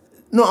everything?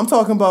 No, I'm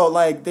talking about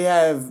like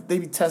they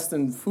be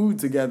testing food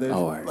together.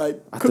 Oh, all right.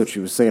 Like I thought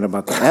you were saying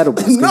about the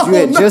edibles because No, you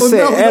had just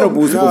said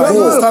edibles no. before. He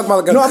was talking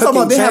about like a I'm talking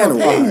about cooking they have a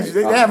channel. page.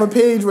 They have a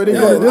page where they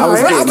go. I was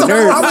getting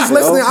nervous. I was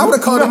listening. I would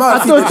have called him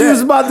out. I thought you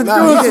was about to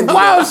do some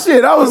wild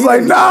shit. I was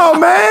like, no,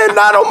 man,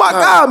 not on my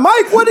God,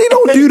 Mike. What he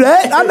don't do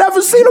that? I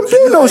never seen him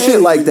do no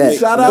shit like that.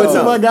 Shout out But to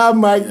no. my guy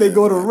Mike. They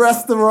go to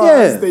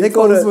restaurants. Yeah, they they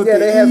go post to what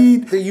they have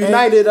eat. the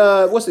United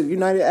what's it?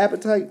 United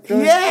Appetite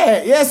joint?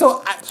 Yeah.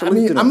 So I what you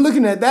mean, doing? I'm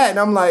looking at that and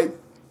I'm like,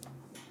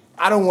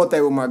 I don't want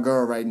that with my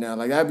girl right now.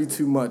 Like, that'd be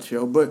too much,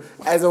 yo. But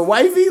as a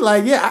wifey,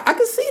 like, yeah, I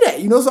can see that,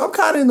 you know? So I'm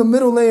kind of in the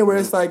middle lane where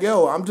it's like,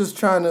 yo, I'm just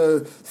trying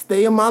to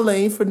stay in my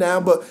lane for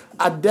now. But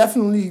I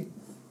definitely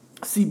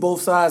see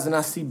both sides and I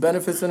see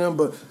benefits in them.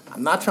 But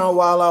I'm not trying to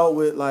wild out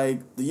with,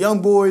 like, the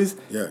young boys.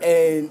 Yeah.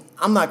 And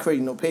I'm not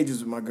creating no pages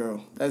with my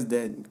girl. That's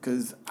dead.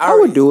 Because I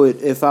would do it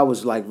if I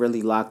was like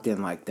really locked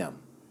in like them.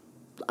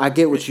 I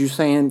get what you're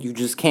saying. You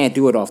just can't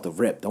do it off the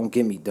rip. Don't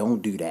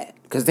do that.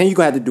 Because then you're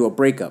going to have to do a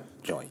breakup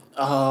joint.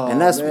 Oh, and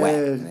that's man.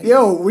 whack. Nigga.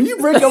 Yo, when you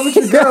break up with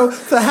your girl,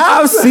 to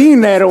have I've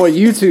seen that on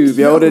YouTube,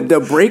 yo. The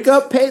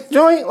breakup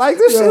joint, like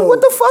this shit.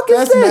 What the fuck is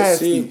that's this?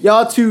 nasty.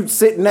 Y'all two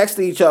sitting next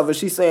to each other.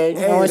 She's saying,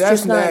 Hey, "No, it's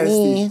that's just not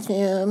me. nasty. It's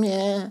him,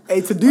 yeah."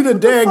 Hey, to do the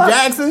Derek fuck?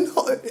 Jackson.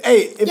 Hey,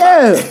 if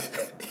Yeah.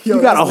 Yo,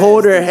 You gotta that's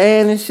hold nasty. her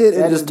hand and shit,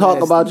 and That just is talk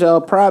nasty. about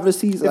y'all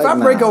privacies. If I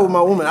break up with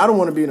my woman, I don't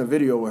want to be in a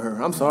video with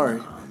her. I'm sorry.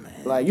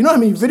 Like, you know how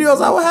many videos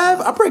I would have?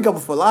 I break up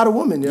with a lot of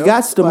women, yo. You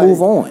got to Like,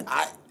 move on.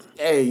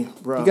 Hey,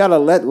 bro. You gotta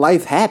let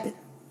life happen.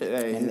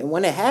 Hey. And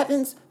when it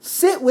happens,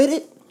 sit with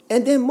it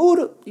and then move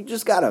it. You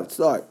just gotta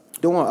start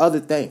doing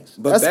other things.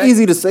 But That's that-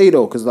 easy to say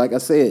though, because like I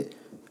said,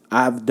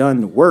 I've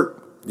done the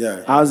work.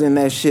 Yeah. I was in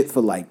that shit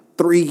for like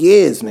 3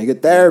 years,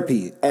 nigga.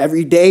 Therapy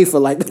every day for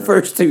like the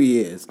first 2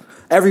 years.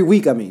 Every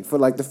week, I mean, for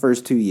like the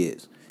first 2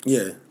 years.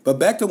 Yeah, but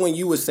back to when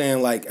you were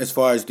saying, like, as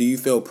far as do you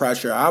feel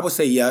pressure, I would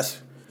say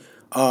yes.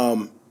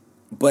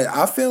 But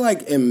I feel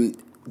like in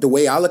the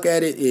way I look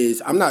at it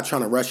is I'm not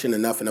trying to rush into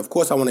nothing. Of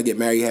course, I want to get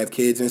married, have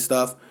kids and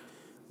stuff.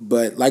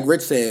 But like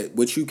Rich said,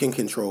 what you can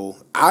control,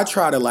 I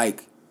try to,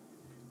 like,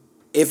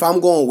 if I'm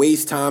going to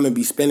waste time and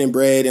be spending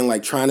bread and,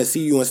 like, trying to see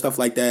you and stuff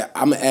like that,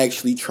 I'm going to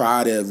actually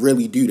try to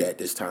really do that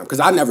this time. Because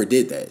I never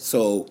did that.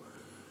 So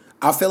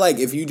I feel like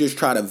if you just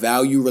try to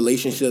value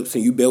relationships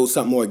and you build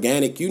something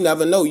organic, you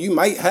never know. You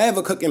might have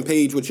a cooking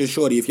page with your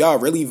shorty. If y'all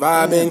really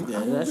vibing,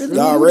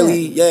 y'all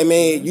really, yeah,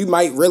 man, you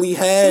might really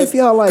have. If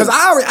y'all like, because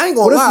I ain't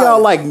what gonna lie. if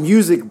y'all like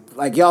music,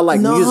 like y'all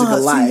like No, music a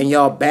lot, see- and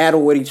y'all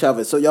battle with each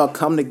other, so y'all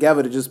come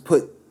together to just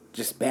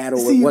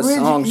battle with what Reggie,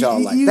 songs y'all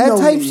like, you that know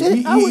type me. shit.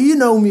 You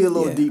know me a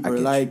little Yeah, I deeper. get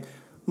you. Like,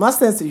 my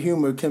sense of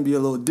humor can be a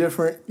little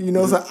different. You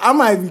know, so I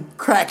might be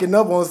cracking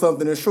up on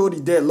something and Shorty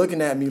dead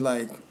looking at me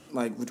like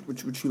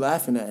what you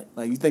laughing at?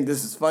 Like, you think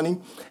this is funny?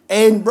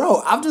 And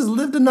bro, I've just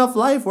lived enough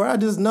life where I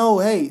just know,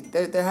 hey,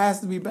 there has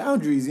to be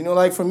boundaries. You know,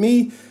 like for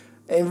me,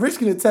 and Rich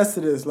can attest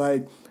to this,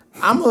 like,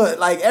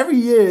 like every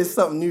year is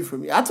something new for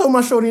me. I told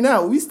my Shorty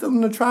now, we still in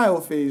the trial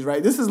phase,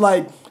 right? This is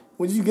like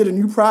when you get a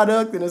new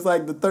product and it's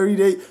like the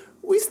 30-day,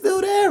 we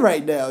still there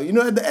right now. You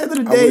know, at the end of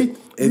the day,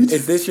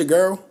 Is this your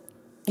girl?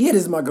 yeah,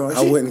 this is my girl.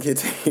 I wouldn't can't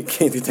take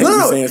you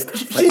saying stuff.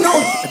 She no,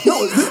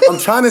 I'm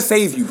trying to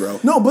save you, bro.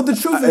 no, but the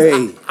truth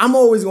is, Hey. I'm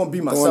always gonna be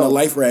Go on a myself.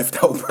 life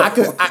raft out,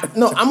 bro.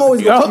 I'm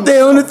always You gonna out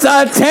there on the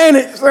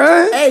Titanic,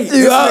 right? Hey, you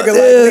this out nigga like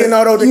there,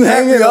 Leonardo you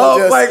hanging DiCaprio off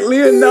just- like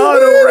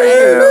Leonardo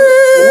right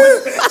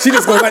now. She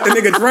just gonna let the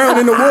nigga drown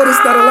in the water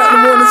instead of letting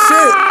him on the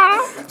shit.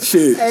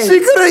 Shit. She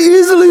could have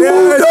easily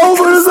moved she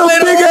over. could've There's a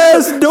slid big over.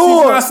 ass She's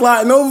door. not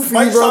sliding over for you,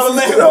 Mike bro. trying to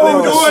let She's him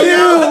like, do oh,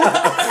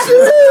 it,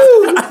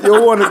 shit. You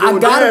want to go I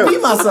gotta down. be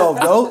myself,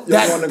 though.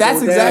 That's go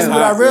exactly down.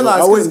 what I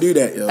realized. I wouldn't 'cause do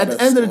that, yo. At the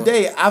That's end of the smart.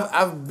 day,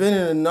 I've been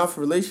in enough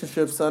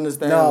relationships to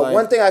understand. No, like,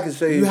 one thing I can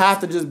say you is- have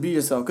to just be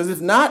yourself. Because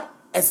if not,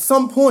 at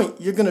some point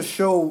you're gonna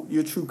show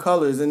your true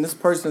colors, and this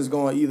person is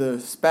gonna either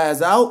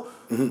spaz out,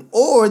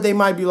 or they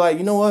might be like,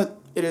 you know what,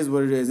 it is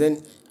what it is.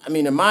 And I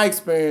mean, in my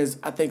experience,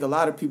 I think a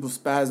lot of people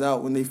spaz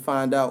out when they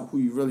find out who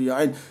you really are.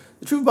 And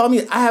the truth about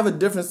me, I have a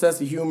different sense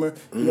of humor.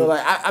 You know,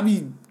 like I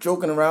be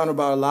joking around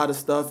about a lot of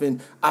stuff, and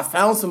I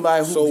found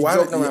somebody who So be why?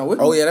 joking around with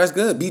me. Oh yeah, that's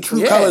good. Be true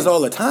Yeah. colors all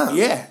the time.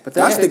 Yeah. but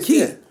that's the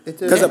key.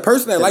 Because a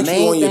person that The likes you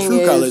main on your thing true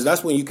is- colors,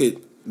 that's when you could.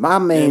 My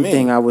main man.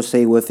 thing I would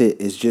say with it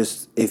is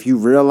just if you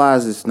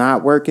realize it's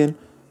not working,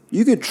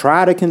 you could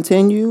try to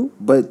continue,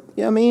 but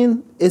I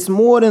mean, it's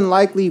more than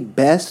likely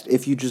best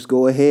if you just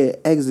go ahead,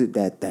 exit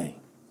that thing.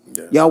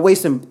 Yeah. Y'all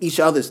wasting each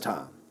other's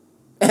time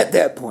at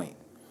that point.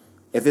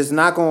 If it's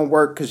not gonna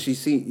work because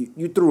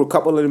you threw a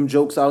couple of them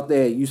jokes out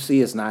there, you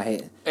see it's not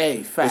hitting.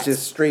 Hey, facts. It's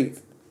just straight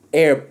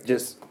air,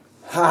 just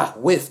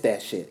whiff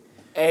that shit.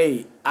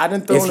 Hey, I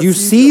didn't throw. in If a you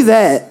few see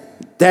jokes.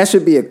 that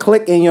should be a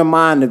click in your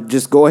mind to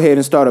just go ahead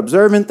and start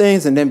observing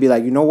things and then be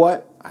like, you know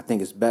what? I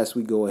think it's best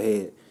we go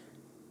ahead.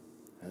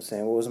 I'm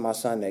saying, what was my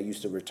son that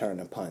used to return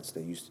the punts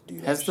that used to do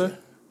that Hester,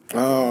 shit?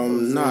 No.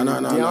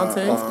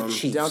 Deontay,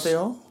 Chiefs. Deontay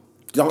Hall.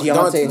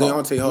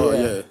 Deontay Hall,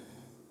 Yeah. yeah.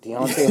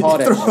 Deontay Hall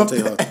that shit.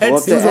 Deontay Hall. Go up He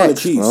was to on the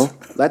X, Chiefs. bro.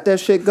 Let that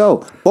shit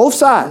go. Both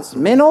sides,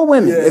 men or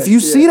women. Yeah, if you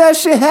yeah. see that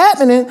shit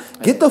happening,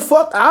 get the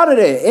fuck out of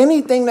there.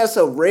 Anything that's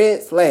a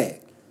red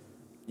flag,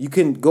 you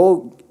can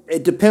go.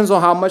 It depends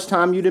on how much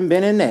time you done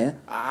been in there.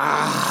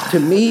 To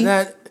me,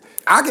 That,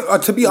 I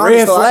can, to be honest,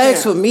 red though, I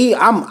flags can't- for me,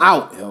 I'm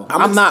out, yo.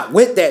 I'm not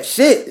with that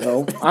shit,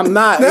 yo. I'm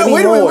not now,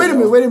 anymore. wait a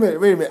yo.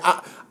 minute.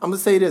 I'm gonna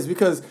say this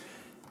because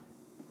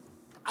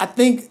I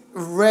think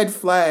red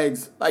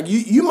flags, like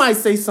you might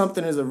say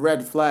something is a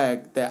red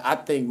flag that I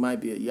think might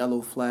be a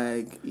yellow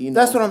flag. You know,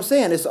 That's what I'm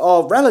saying. It's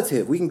all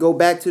relative. We can go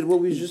back to what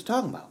we was just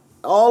talking about.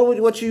 All of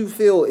what you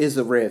feel is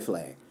a red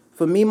flag.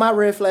 For me, my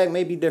red flag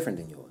may be different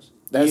than yours.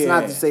 That's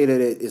not Yeah. to say that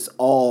it's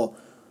all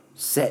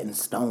set in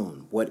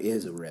stone. What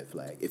is a red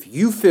flag? If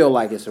you feel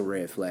like it's a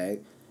red flag,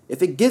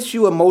 if it gets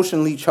you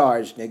emotionally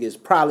charged, nigga, it's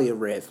probably a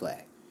red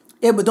flag.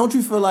 Yeah, but don't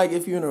you feel like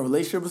if you're in a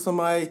relationship with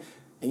somebody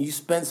and you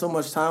spend so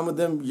much time with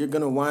them, you're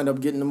gonna wind up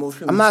getting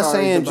emotionally I'm not charged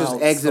saying just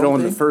about exit on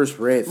the something? first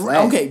red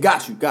flag. Okay,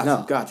 got you.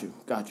 No.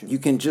 You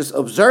can just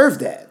observe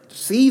that,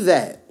 see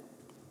that,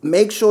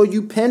 make sure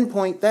you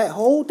pinpoint that,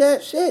 hold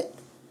that shit.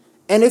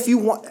 And if you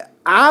want,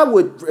 I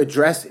would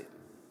address it.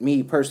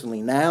 Me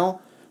personally,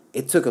 now,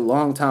 it took a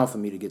long time for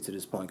me to get to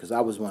this point because I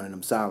was one of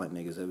them silent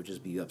niggas that would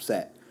just be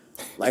upset.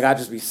 Like, I'd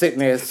just be sitting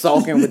there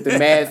sulking with the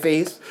mad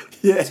face.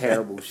 Yeah.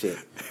 Terrible shit.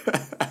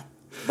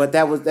 But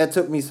that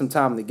took me some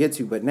time to get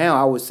to. But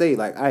now I would say,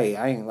 like,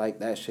 I ain't like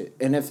that shit.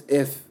 And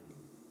if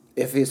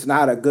it's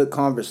not a good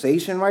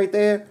conversation right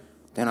there,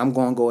 then I'm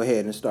going to go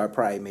ahead and start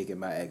probably making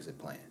my exit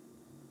plan.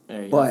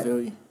 Hey, But I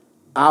feel you.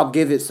 I'll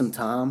give it some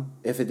time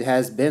if it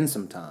has been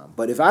some time.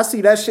 But if I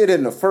see that shit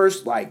in the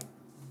first, like,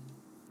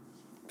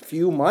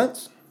 few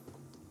months,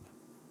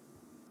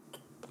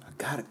 I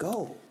gotta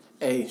go.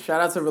 Hey, shout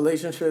out to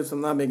relationships.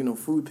 I'm not making no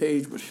food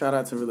page, but shout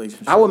out to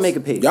relationships. I would make a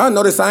page. Y'all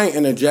notice I ain't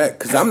interject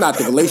because I'm not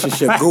the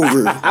relationship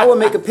guru. I would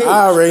make a page.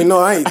 I already know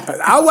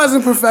I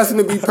wasn't professing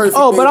to be perfect.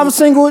 Oh, but baby. I'm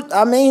single.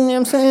 I mean, you know what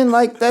I'm saying?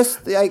 Like,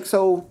 that's, like,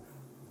 so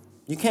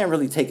you can't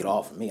really take it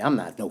off of me. I'm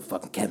not no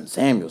fucking Kevin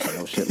Samuels or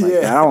no shit like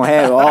that. I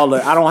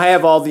don't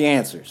have all the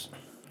answers.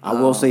 I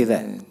will say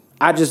that.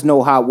 I just know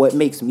what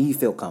makes me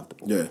feel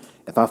comfortable. Yeah.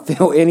 If I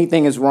feel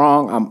anything is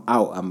wrong, I'm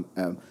out.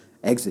 I'm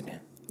exiting.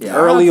 Yeah,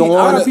 Early RIP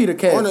on. RIP to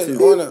Kev,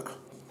 too.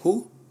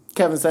 Who?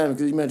 Kevin Samuels,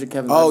 because you mentioned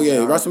Kevin Oh,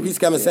 Samuels. yeah. Rest in peace,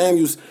 Kevin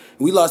Samuels.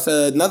 We lost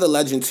another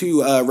legend, too,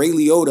 Ray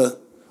Liotta.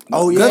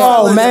 Oh, yeah.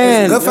 Oh,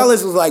 man.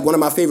 Goodfellas was like one of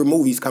my favorite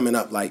movies coming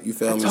up. Like, you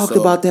feel me? Talked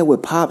about that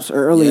with Pops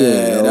earlier.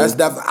 Yeah, yo. that's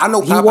definitely. I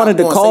know He Pop wanted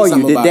to gonna call say you.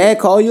 something Did about Dad it.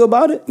 call you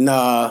about it?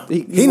 Nah,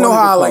 He he know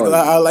wanted how to call you.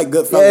 I like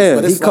Goodfellas. Yeah,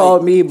 but it's he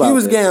called me about He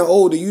was that. getting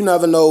older. You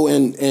never know,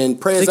 and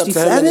prayers up to him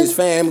 67? and his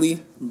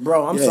family.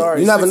 Bro, I'm Yeah,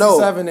 sorry. you never know.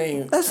 67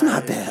 ain't. That's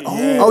not that old.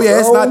 Oh yeah,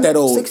 it's bro. not that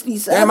old.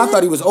 67? Damn, I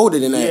thought he was older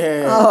than that.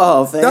 Yeah.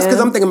 Oh, fam. That's because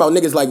I'm thinking about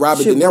niggas like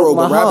Robert Shit De Niro, broke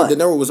my but Robert heart. De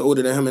Niro was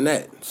older than him in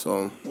that.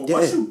 So Well,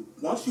 Yeah.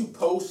 once you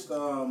post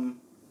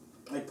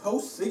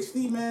post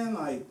 60, man,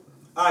 like,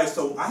 all right,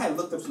 so I had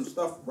looked up some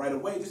stuff right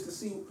away just to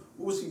see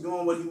what was he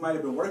doing, what he might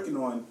have been working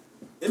on.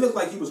 It looked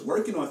like he was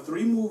working on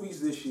 3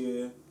 movies this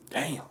year.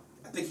 Damn.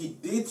 I think he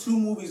did 2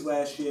 movies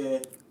last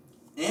year,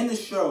 and a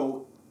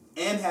show,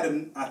 and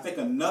had I think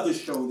another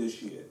show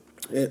this year.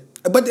 yeah.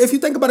 But if you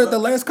think about it, the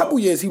last couple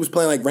years he was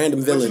playing like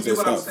random But you villains get and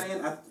what I'm stuff.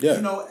 saying? Yeah.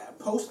 You know,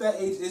 post that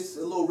age, it's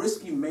a little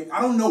risky.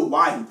 I don't know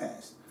why he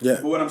passed. Yeah.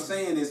 But what I'm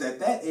saying is, at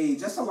that age,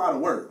 that's a lot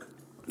of work.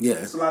 Yeah.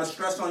 It's a lot of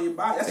stress on your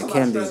body. That's It a lot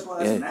can of be, stress for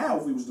us yeah. now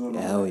if we was doing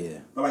all Hell that. yeah.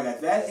 But like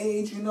at that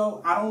age, you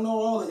know, I don't know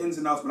all the ins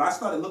and outs, but I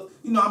started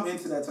I'm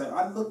into that type.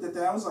 I looked at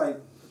that, I was like,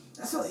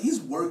 he's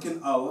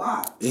working a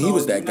lot. Yeah, he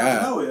was that you never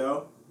guy. know,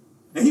 yo.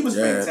 And he was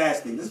Yeah.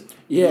 fantastic.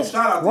 Yeah.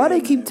 Shout out to Why him,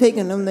 they keep man.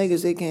 taking them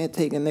niggas? They can't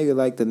take a nigga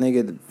like the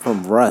nigga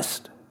from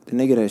Rust. The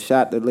nigga that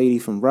shot the lady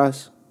from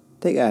Rust.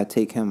 They gotta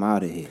take him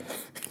out of here.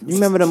 You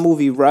remember the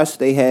movie Rust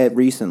they had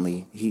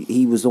recently?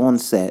 He was on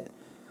set.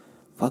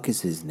 Fuck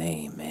is his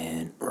name,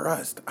 man?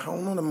 Rust. I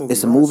don't know the movie.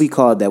 It's a Rust. movie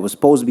that was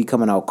supposed to be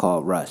coming out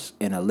called Rust,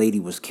 and a lady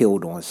was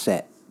killed on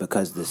set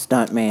because the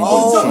stunt man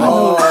didn't change.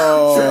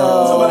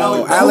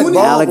 Alec Alec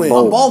Baldwin.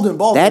 Baldwin.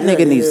 Baldwin. That Yeah,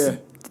 nigga needs. yeah.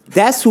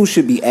 That's who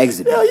should be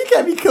exiting. Yo, you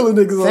can't be killing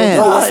niggas on Fam.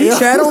 the Was he side.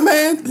 Shadow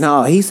Man?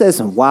 No, he said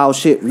some wild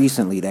shit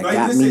recently that No, he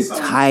got did me say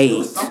something. It tight.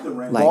 was something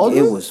random. Like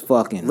Baldwin? it was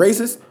fucking.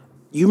 Racist?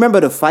 You remember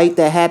the fight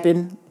that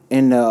happened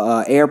in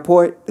the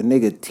airport? The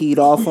nigga teed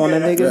off on the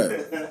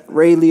nigga.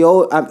 Ray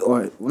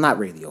Liotta, not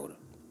Ray Liotta.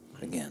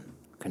 Again,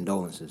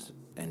 condolences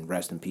and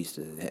rest in peace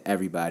to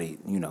everybody.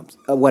 You know,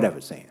 whatever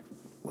saying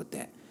with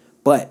that.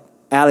 But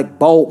Alec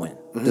Baldwin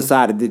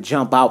decided to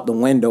jump out the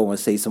window and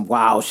say some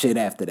wild shit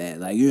after that.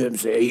 Like, you know what I'm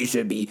saying? He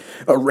should be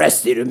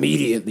arrested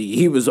immediately.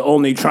 He was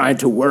only trying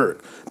to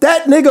work.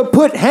 That nigga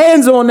put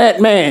hands on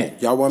that man.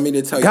 Y'all want me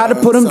to tell you? Gotta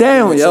put him something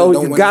down, that yo.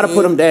 don't You wanna gotta hear?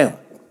 put him down.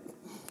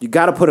 You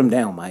gotta put him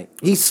down, Mike.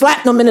 He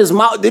slapped him in his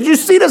mouth. Did you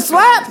see the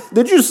slap?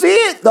 Did you see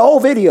it? The whole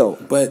video.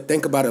 But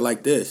think about it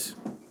like this.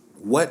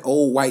 What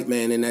old white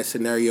man in that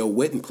scenario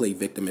wouldn't play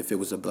victim if it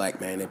was a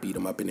black man that beat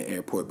him up in the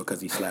airport because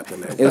he slapped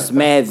him? It's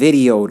mad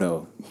video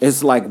though.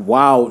 It's like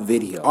wild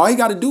video. All he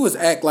got to do is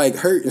act like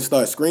hurt and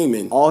start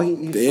screaming. All he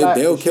slapped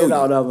they'll the kill shit you.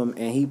 out of him,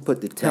 and he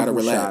put the temple shot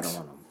relax.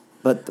 on him.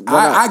 But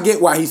I get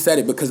why he said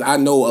it because I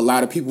know a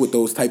lot of people with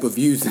those type of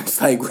views.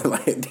 It's like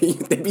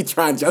they be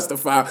trying to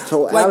justify.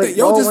 so like, Alec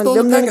yo, just Baldwin, stole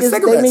a them pack of niggas,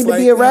 cigarettes. they need to like,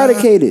 be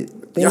eradicated.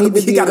 They Yo, need to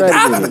he be gotta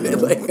die out of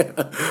eradicated. it.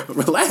 Like,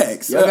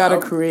 relax. Y'all gotta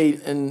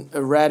create an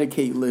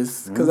eradicate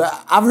list because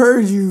I've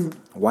heard you.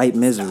 White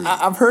misery.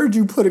 I've heard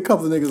you put a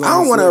couple of niggas on. I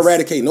don't this want to list.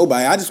 eradicate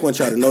nobody. I just want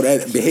y'all to know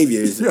that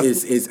behavior is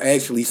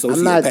actually sociopathic.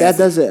 I'm not. That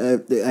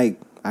doesn't. Like,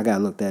 I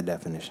gotta look that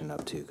definition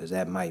up too, because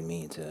that might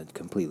mean to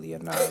completely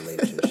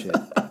annihilate your shit.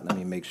 Let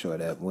me make sure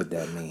that what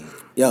that means.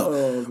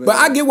 Yo, but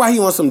I get why he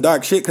on some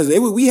dark shit because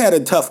we had a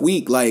tough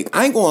week. Like,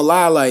 I ain't gonna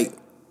lie, like,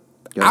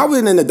 Yo. I was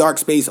in the dark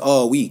space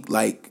all week.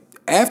 Like,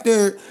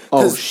 after...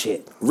 Oh 'cause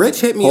shit!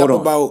 Rich hit me Hold up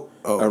on. about...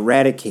 Oh,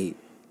 Eradicate,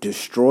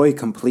 destroy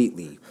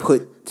completely,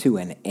 put to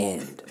an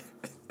end.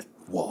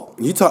 Whoa.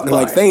 you talking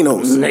like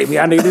Thanos. Maybe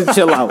I need to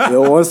chill out.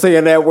 Yo, I'm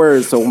saying that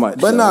word so much.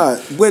 But so. nah,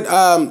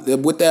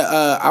 with that,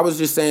 I was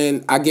just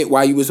saying, I get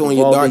why you was on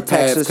your Uvalde, dark path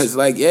Texas. because,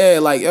 like, yeah,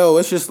 like, yo,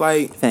 it's just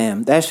like...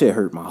 Fam, that shit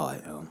hurt my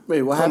heart, yo.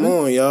 Wait, what Come happened?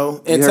 on,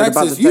 yo. In You heard about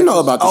Texas, the you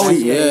know Texas? about the Oh,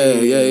 shit. yeah.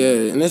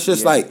 Yeah. And it's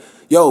just like,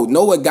 yo,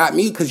 know what got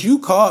me? Because you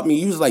called me.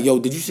 You was like, yo,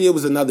 did you see it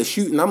was another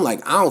shooting? I'm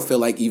like, I don't feel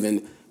like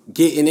even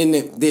getting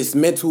in this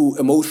mental,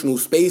 emotional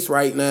space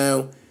right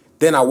now.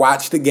 Then I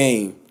watched the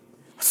game.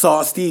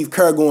 Saw Steve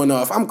Kerr going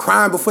off. I'm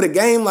crying before the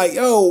game like,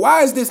 yo,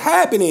 why is this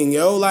happening,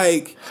 yo?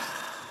 Like,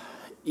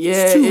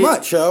 it's too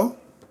much, yo.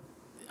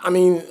 I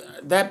mean,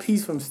 that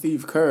piece from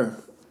Steve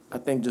Kerr, I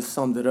think just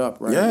summed it up,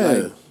 right? Yeah.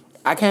 Like,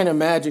 I can't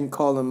imagine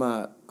calling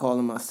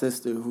my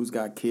sister who's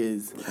got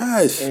kids.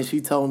 Yes. And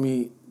she told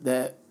me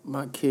that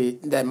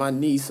my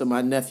niece or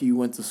my nephew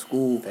went to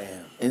school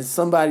and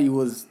somebody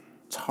was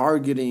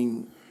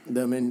targeting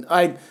them, and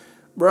like,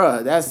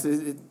 bruh,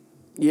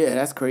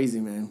 that's crazy,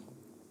 man.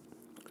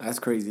 That's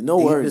crazy. No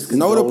words.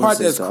 No, the part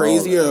that's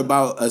crazier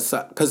about us,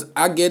 because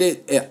I get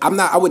it.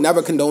 I would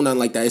never condone nothing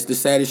like that. It's the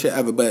saddest shit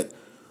ever. But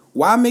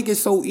why make it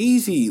so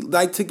easy,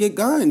 like, to get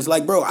guns?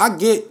 Like, bro, I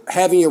get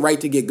having your right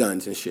to get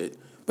guns and shit,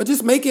 but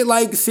just make it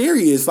like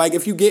serious. Like,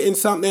 if you getting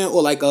something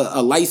or like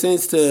a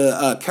license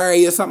to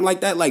carry or something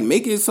like that, like,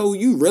 make it so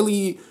you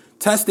really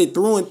test it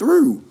through and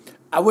through.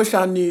 I wish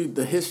I knew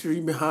the history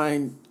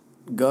behind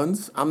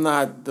guns. I'm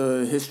not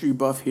the history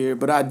buff here,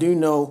 but I do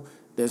know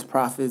there's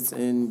profits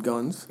in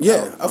guns.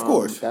 Yeah, of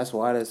course. That's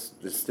why it's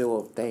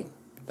still a thing.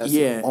 That's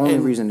Yeah, the only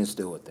and- reason it's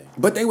still a thing.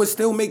 But they would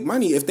still make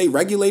money if they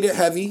regulate it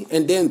heavy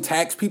and then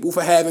tax people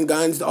for having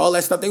guns, all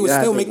that stuff. They would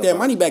gotta still think make their about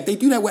money back. They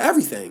do that with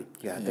everything.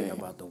 You gotta think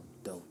about the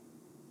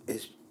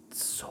it's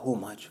so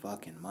much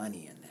fucking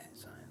money in that,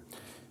 son.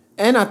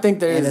 And I think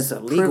there And is it's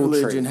a legal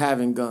privilege trade. in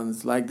having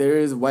guns. Like, there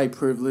is white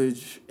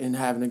privilege in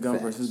having a gun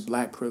Facts. versus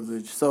black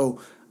privilege. So,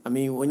 I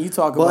mean, when you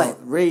talk But-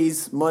 about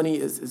raise money,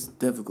 it's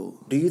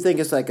difficult. Do you think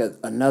it's like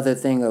another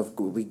thing of,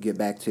 we get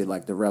back to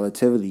like the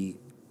relativity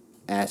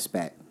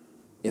aspect?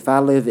 If I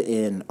live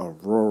in a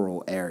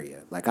rural area,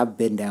 like I've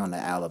been down to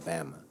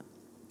Alabama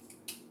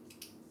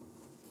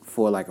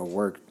for like a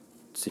work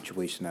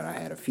situation that I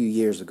had a few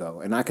years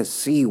ago, and I could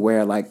see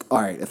where, like,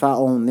 all right, if I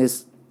own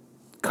this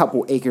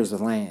couple acres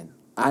of land,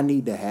 I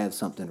need to have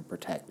something to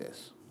protect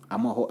this.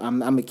 I'm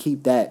gonna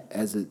keep that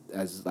as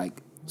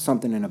like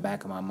something in the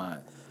back of my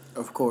mind.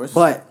 Of course.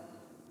 But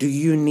do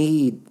you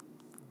need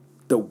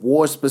the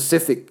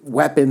war-specific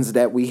weapons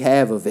that we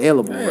have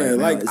available Yeah, right now?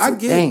 like, It's I a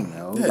get thing,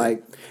 yo. yeah.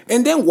 Like,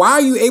 And then why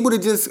are you able to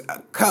just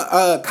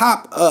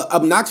cop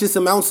obnoxious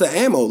amounts of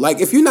ammo? Like,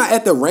 if you're not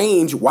at the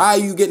range, why are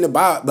you getting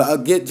buy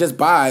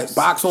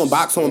box on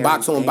box on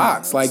box on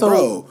box? Like,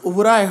 so bro.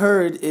 what I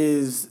heard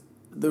is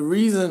the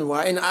reason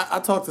why, and I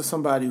talked to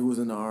somebody who was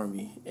in the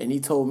Army, and he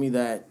told me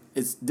that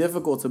it's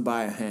difficult to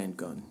buy a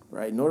handgun,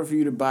 right? In order for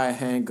you to buy a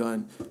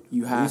handgun,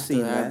 you have to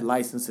seen have that.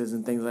 licenses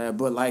and things like that.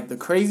 But like the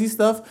crazy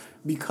stuff,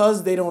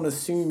 because they don't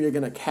assume you're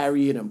gonna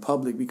carry it in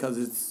public because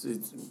it's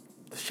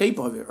the shape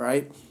of it,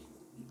 right?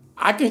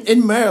 I can,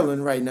 in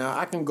Maryland right now,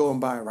 I can go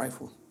and buy a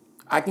rifle.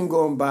 I can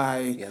go and buy.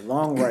 yeah,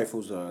 long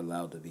rifles are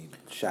allowed to be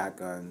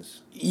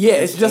shotguns. Yeah,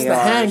 it's just the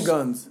ARs.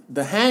 handguns.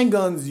 The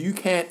handguns, you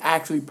can't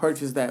actually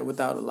purchase that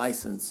without a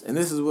license. And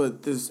this is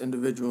what this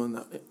individual in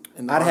the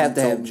I'd Army have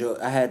to told have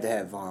me. I had to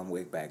have Von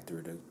Wick back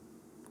through to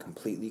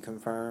completely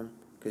confirm,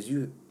 because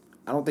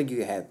I don't think you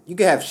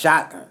could have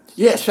shotguns.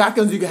 Yeah,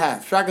 shotguns you can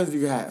have. Shotguns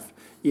you can have.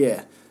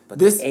 Yeah. But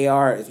This the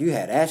AR, if you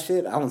had that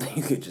shit, I don't think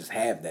you could just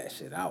have that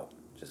shit out.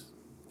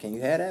 Can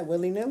you have that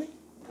willy nilly?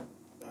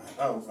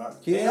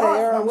 You had an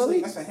AR, I'm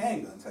Willie? saying that's a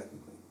handgun,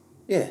 technically.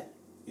 Yeah.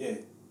 Yeah.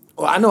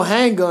 well, I know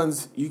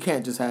handguns you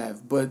can't just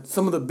have, but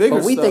some of the bigger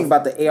But we stuff. think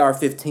about the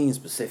AR-15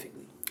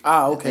 specifically. okay,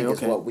 I think okay.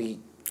 it's what we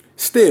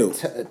Still,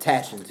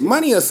 attaching to.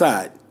 money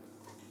aside,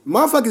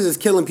 motherfuckers is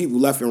killing people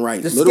left and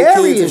right. The Little kids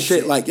and scariest shit.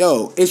 shit. Like,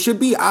 yo, it should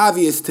be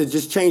obvious to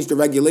just change the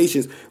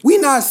regulations. We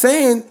not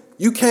saying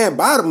you can't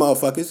buy the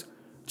motherfuckers.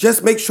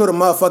 Just make sure the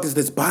motherfuckers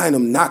that's buying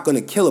them not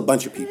gonna kill a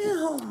bunch of people.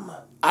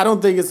 I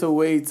don't think it's a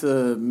way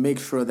to make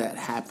sure that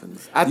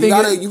happens. I You think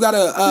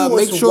gotta Do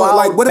make some sure. wild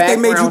Like, what if they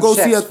made you go background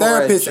see a checks for a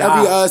therapist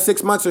job. every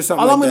 6 months or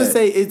something? all I'm like gonna that?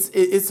 say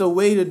it's a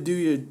way to do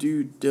your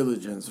due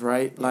diligence,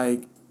 right?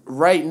 Like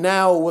right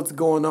now, what's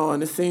going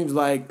on? It seems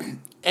like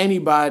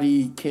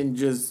anybody can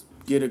just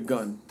get a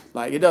gun.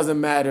 Like it doesn't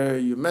matter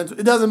your mental.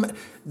 It doesn't.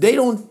 They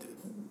don't.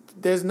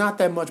 There's not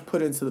that much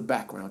put into the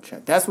background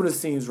check. That's what it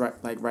seems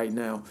right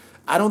now.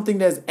 I don't think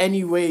there's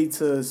any way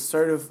to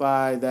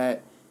certify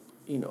that,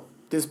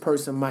 this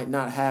person might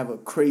not have a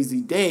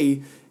crazy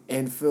day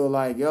and feel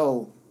like,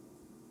 yo,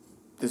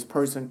 this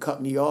person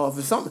cut me off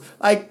or something.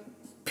 Like,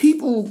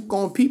 people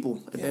going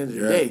people at the end of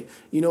the day.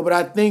 But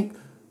I think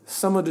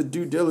some of the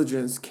due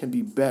diligence can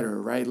be better,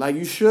 right? Like,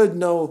 you should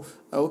know,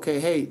 okay,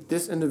 hey,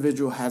 this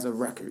individual has a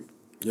record.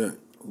 Yeah.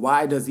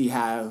 Why does he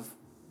have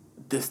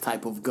this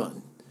type of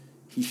gun?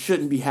 He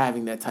shouldn't be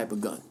having that type of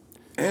gun.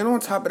 And on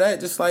top of that,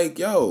 just like,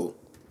 yo,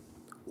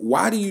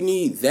 why do you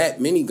need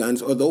that many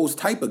guns or those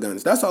type of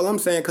guns? That's all I'm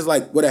saying. Because,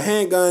 like, with a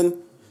handgun,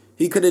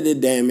 he could have did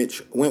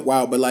damage, went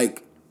wild. But,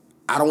 like,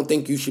 I don't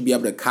think you should be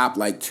able to cop,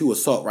 like, 2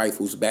 assault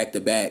rifles back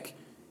to back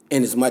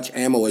and as much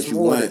ammo as you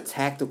more want. the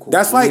tactical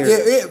That's like,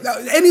 gear.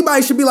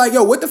 anybody should be like,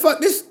 yo, what the fuck?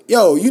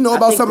 You know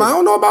about think something that- I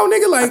don't know about,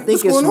 nigga? Like, I think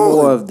what's it's going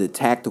more on? of the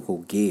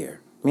tactical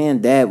gear. Me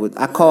and Dad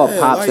I called Yeah,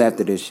 Pops like-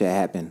 after this shit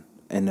happened,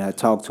 and I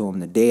talked to him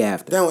the day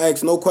after. They don't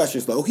ask no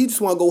questions though. He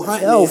just want to go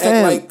hunting. Yo, and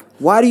fam, act like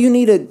why do you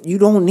need you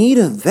don't need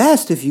a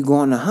vest if you go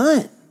on a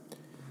hunt.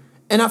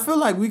 And I feel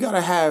like we gotta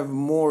have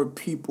more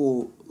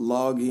people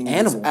logging this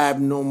Animals.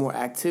 abnormal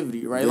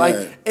activity, right? Yeah.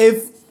 Like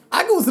if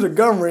I go to the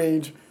gun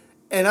range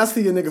and I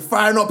see a nigga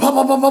firing up, pop,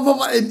 pop, pop, pop,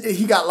 pop, and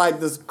he got like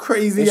this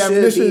crazy It should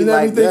ammunition be and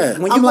like everything. that.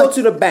 When I'm you like, go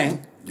to the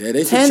bank, yeah,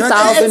 they should check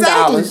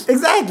 $10,000.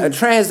 Exactly. A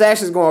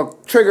transaction's going to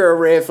trigger a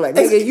red flag.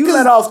 Nigga, you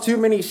let off too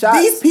many shots.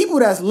 These people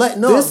that's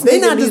letting up, This they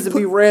nigga not needs just to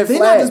be red They're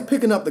flag. not just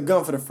picking up the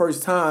gun for the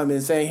first time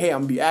and saying, "Hey,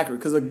 I'm gonna be accurate,"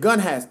 because a gun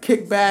has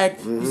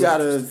kickback. You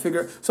gotta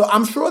figure. So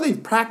I'm sure they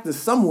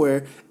practiced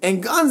somewhere,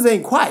 and guns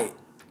ain't quiet.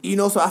 You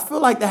know, so I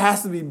feel like there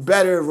has to be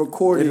better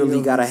recording. literally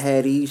of got to this.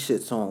 have these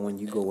shits on when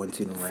you go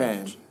into the Fam.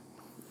 range.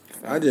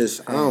 I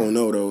don't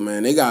know though,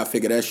 man. They gotta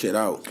figure that shit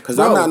out. Cause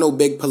Bro, I'm not no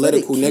big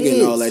political for the nigga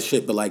and all that kids.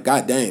 shit, but like,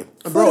 goddamn.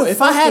 Bro,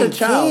 if I had a Fucking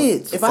child,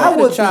 kids. if I had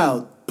a would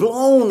child, be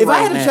blown if I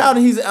right had a now. child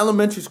and he's in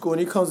elementary school and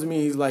he comes to me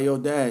and he's like, "Yo,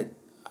 Dad,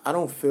 I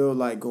don't feel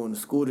like going to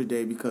school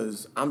today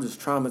because I'm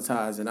just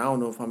traumatized and I don't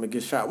know if I'm gonna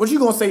get shot." What you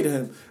gonna say to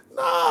him?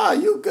 Nah,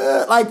 you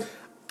good. Like,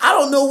 I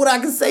don't know what I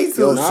can say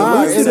to him.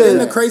 Nah, salute to and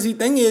the that. crazy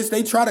thing is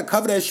they try to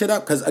cover that shit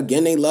up because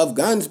again they love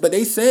guns, but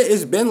they said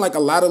it's been like a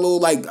lot of little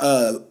like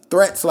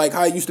threats, like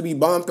how it used to be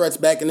bomb threats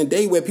back in the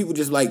day where people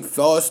just like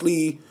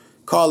falsely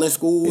calling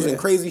schools and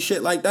crazy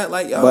shit like that.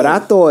 Like, yo, But I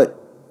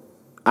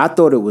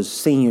thought it was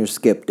senior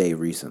skip day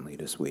recently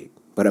this week.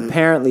 But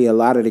apparently a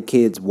lot of the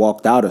kids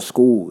walked out of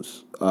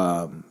schools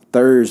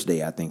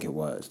Thursday, I think it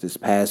was, this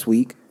past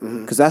week.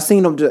 Because I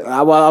seen them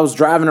while I was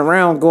driving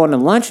around going to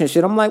lunch and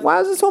shit. I'm like, why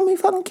is there so many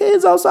fucking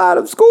kids outside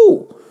of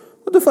school?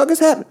 What the fuck is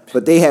happening?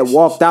 But they had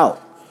walked out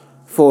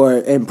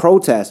in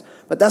protest.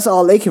 But that's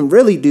all they can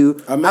really do.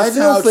 Imagine I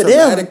feel how for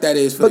traumatic them. that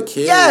is for But the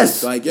kids.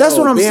 Yes, like, that's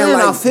what I'm being saying.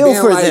 I feel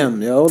being for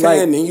them, yo. 10 Like,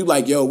 and you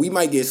like, yo, we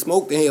might get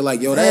smoked in here.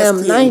 Like, yo, that's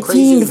damn, creating crazy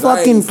 19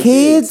 anxiety fucking for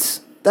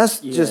kids.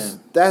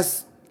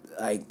 That's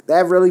like,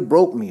 that really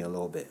broke me a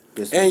little bit.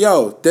 And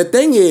yo, the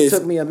thing is,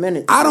 Took me a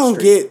minute to I get don't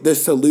straight. get the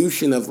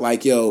solution of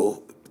like,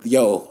 yo,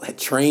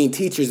 train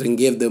teachers and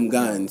give them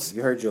guns.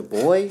 You heard your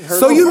boy?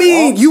 So you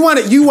mean you want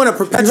to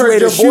perpetuate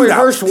your a boy shootout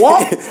Hirsch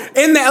walk?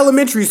 in the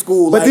elementary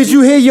school? But like, did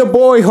you hear your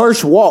boy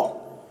Hirsch walk?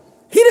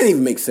 He didn't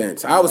even make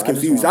sense. I was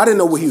confused. I didn't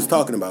know what he was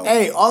talking about.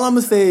 Hey, all I'm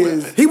gonna say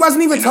is He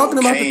wasn't even talking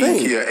about the Cain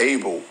thing. killed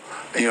Abel,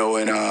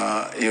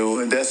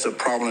 and that's the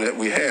problem that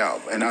we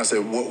have. And I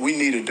said, what we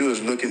need to do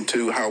is look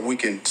into how we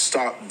can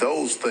stop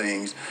those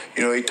things.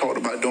 You know, he talked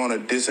about doing a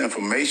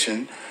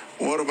disinformation.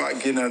 What about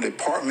getting a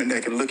department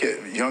that can look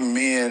at young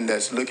men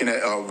that's looking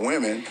at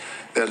women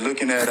that's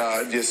looking at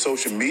just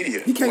social media?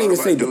 He can't What even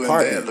about say doing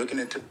department. that, looking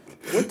into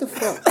What the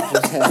fuck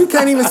just happened? He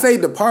can't even say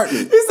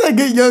department. he said,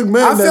 "Get young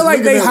men." I feel that's like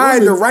looking they at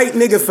hired the women. right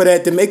nigga for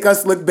that to make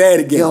us look bad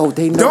again. Yo,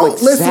 they know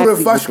Don't listen exactly to what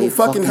they fucking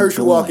fucking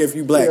Herschel Walker doing. if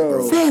you black,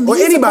 bro. Fam, or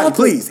he's anybody, about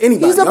to- please.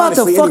 Anybody. He's about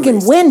honestly, to fucking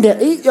anyways. win down.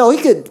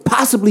 He could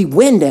possibly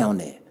win down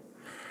there.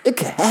 It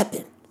could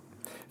happen.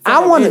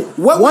 I want to.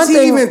 What was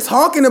he even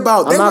talking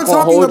about? They I'm were not gonna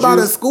talking hold about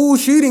you. a school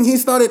shooting. He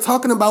started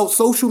talking about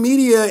social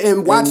media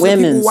and watching people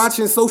women's.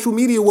 watching social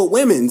media with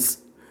women's.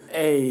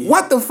 Hey,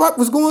 What the fuck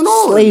was going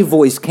on? Slave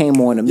voice came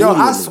on Yo, immediately.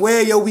 I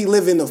swear, yo, we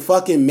live in the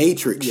fucking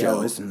Matrix,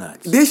 yo. it's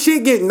nuts. This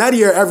shit get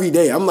nuttier every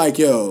day. I'm like,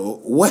 yo,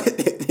 what?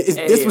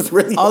 This was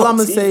really all on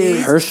I'ma TV? say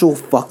is- Herschel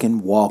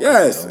fucking Walker.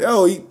 Yes,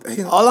 yo. yo.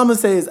 all I'm gonna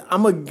say is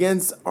I'm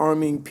against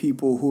arming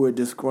people who are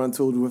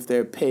disgruntled with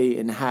their pay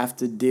and have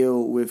to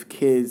deal with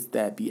kids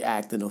that be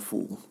acting a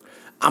fool.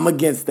 I'm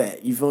against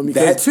that. You feel me?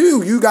 That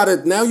too. You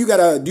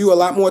gotta do a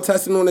lot more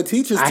testing on the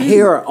teachers too. I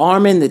hear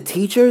arming the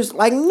teachers.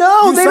 Like,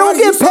 no, You they saw don't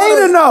that- you get saw paid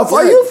that- enough.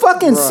 Are yeah. you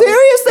fucking Bruh.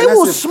 serious? They And that's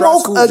will a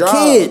smoke stressful a job.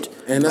 kid.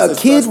 And that's A a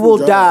kid stressful will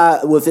job. die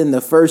within the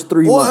first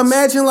 3 Or months.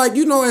 imagine like,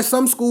 at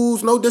some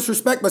schools, no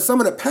disrespect, but some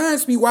of the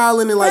parents be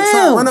wilding and like try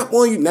Damn. to run up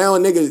on you. Now a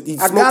nigga, he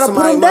I smoked gotta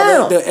somebody put him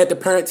mother down. at the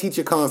parent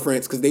teacher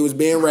conference because they was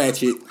being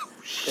ratchet.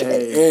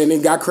 And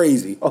it got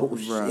crazy. Oh,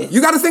 shit.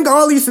 You got to think of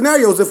all these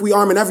scenarios if we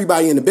arming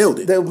everybody in the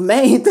building. The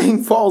main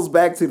thing falls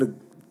back to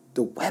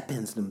the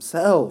weapons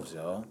themselves,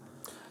 yo.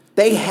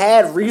 They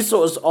had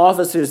resource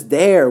officers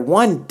there.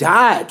 One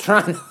died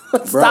trying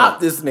to stop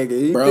this nigga.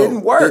 It Bro,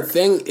 didn't work.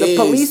 the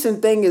Policing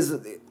thing is,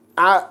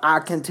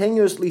 I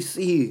continuously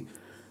see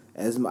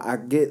as I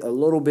get a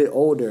little bit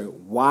older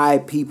why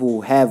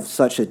people have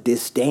such a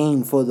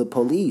disdain for the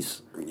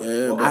police.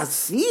 Yeah, I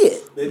see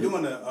it. They're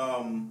doing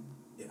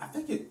I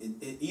think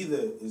it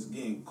either is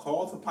getting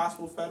called for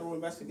possible federal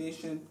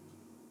investigation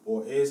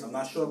or is, I'm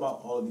not sure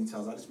about all the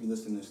details. I just be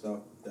listening to stuff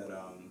that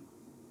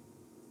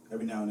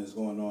every now and then is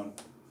going on.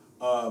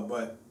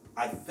 But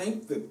I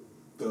think the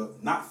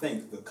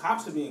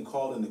cops are being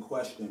called into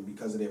question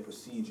because of their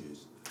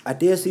procedures. I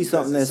did see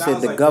something that Because it said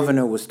sounds the like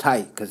governor was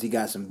tight because he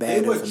got some They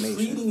bad were information.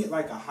 treating it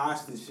like a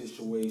hostage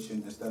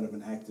situation instead of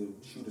an active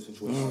shooter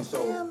situation.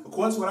 So,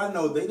 according to what I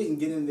know, they didn't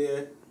get in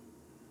there,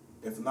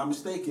 if I'm not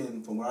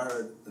mistaken, from what I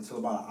heard, until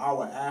about an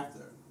hour after.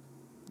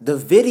 The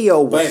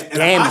video was But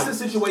in a hostage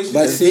damning. situation,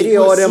 But The see,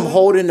 video you of them assume-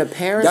 holding the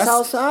parents That's-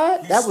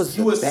 outside, that was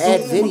you a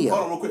bad assume- video.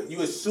 Hold on real quick.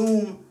 You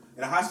assume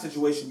in a hostage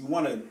situation, you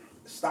want to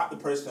stop the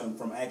person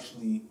from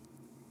actually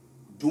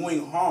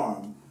doing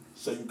harm.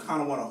 So you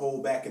kind of want to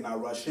hold back and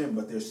not rush in.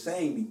 But they're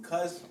saying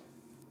because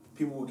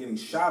people were getting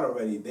shot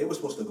already, they were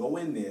supposed to go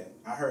in there.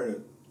 I heard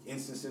of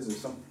instances of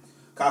some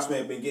cops may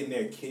have been getting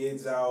their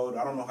kids out.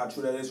 I don't know how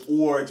true that is,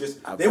 or just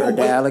I've heard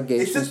the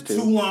allegations It took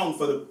too. too long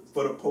for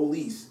the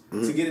police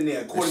to get in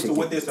there according to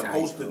what they're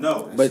supposed to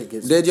know. But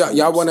did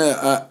y'all want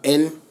to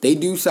end? They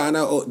do sign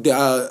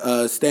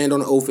a stand on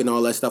the oath and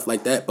all that stuff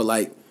like that. But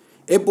like,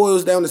 it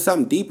boils down to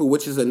something deeper,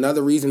 which is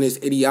another reason it's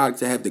idiotic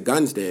to have the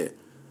guns there.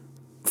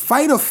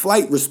 Fight or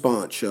flight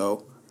response,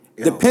 yo.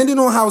 Depending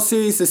on how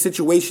serious the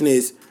situation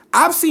is,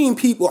 I've seen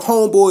people,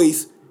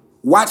 homeboys,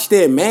 watch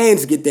their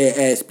mans get their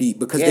ass beat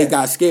because they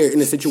got scared in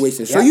the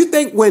situation. So you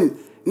think when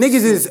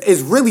niggas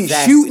is really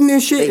shooting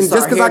and shit, and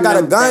just because I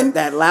got a gun,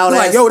 that loud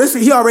like, ass, yo, this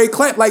he already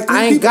clapped like 3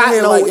 I ain't people got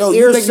here, no like, yo,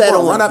 ear you think you set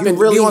gonna on. run up You and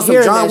really be on some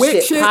hearing John that Wick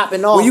shit shit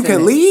popping when off you can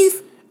in it.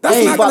 leave? That's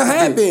Hey, not gonna but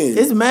happen.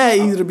 It's mad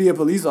easy to be a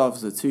police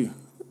officer too.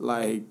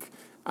 Like,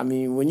 I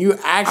mean, when you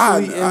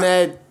actually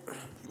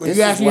when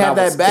you actually have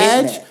that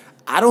badge,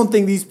 I don't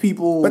think these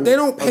people. But they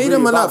don't pay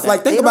them enough.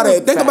 Like, think They about don't-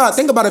 it.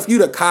 Think about if you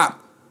the cop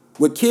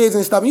with kids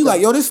and stuff. You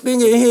like, yo, this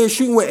thing in here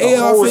shooting with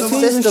whole AR-15s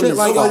and system shit. is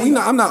Like, yo, nobody-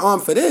 I'm not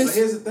armed for But this.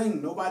 here's the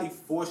thing: nobody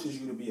forces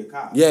you to be a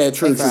cop. Yeah,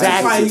 true. Exactly.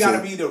 That's why you True.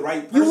 gotta be the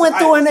right person. You went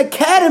through an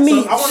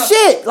academy So I wanna-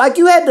 shit. Like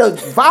you had to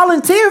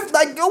volunteer.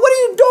 Like, yo, what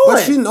are you doing?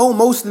 But you know,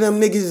 most of them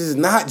niggas is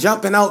not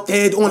jumping out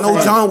there on no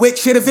Okay. John Wick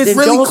shit. If it's Then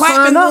really don't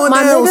clapping sign up, on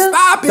my them, nigga.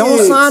 stop it.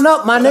 Don't sign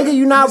up, my nigga.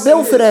 You not Let me say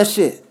built for that this.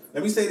 shit.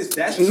 Let me say this.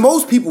 That's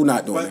Most people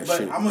not doing But that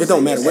shit. I'ma It don't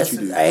say matter this. what you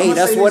do. I'ma Hey,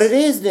 that's say what this. it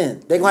is then.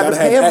 They gonna have to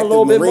Gotta pay him a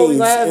little bit more. We Marines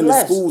gonna have in the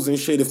less. schools and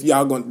shit. If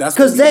y'all going, that's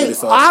Because gonna be they what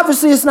it's all.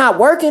 obviously it's not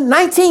working.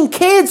 19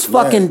 kids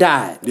fucking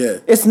died. Yeah.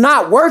 It's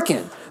not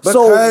working.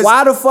 So Because-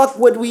 why the fuck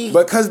would we?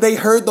 Because they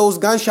heard those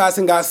gunshots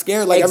and got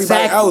scared like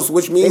everybody Exactly. else,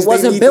 which means They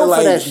wasn't need built to for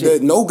like that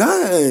shit. no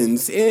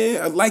guns,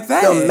 like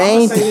that. The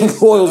main I'ma say thing this,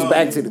 boils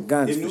back to the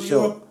guns in for New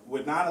sure. York,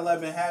 when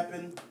 9/11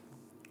 happened,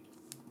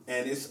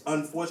 and it's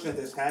unfortunate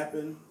this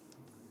happened,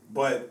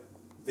 but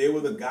they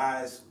were the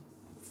guys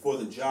for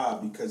the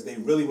job because they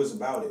really was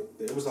about it.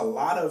 There was a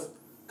lot of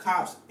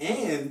cops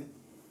and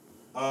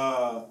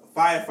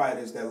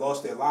firefighters that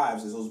lost their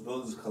lives as those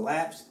buildings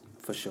collapsed,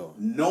 For sure.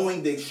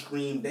 knowing the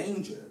extreme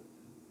danger.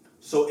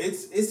 So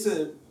it's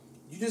a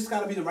you just got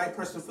to be the right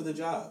person for the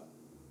job.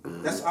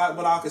 That's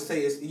what I could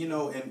say is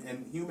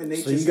and human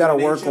nature. So you is gotta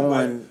human work nature,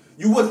 but on-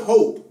 You would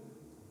hope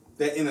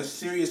that in a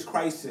serious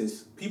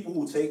crisis, people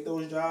who take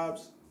those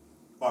jobs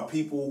are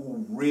people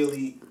who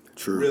really,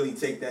 True. really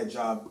take that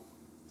job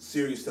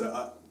serious to the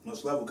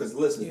utmost level. Because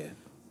listen,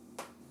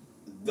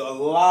 a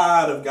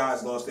lot of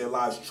guys lost their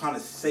lives trying to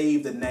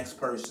save the next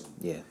person.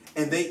 Yeah.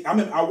 And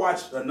I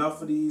watched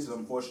enough of these,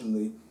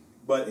 unfortunately,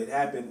 but it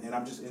happened, and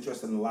I'm just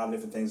interested in a lot of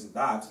different things in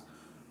docs.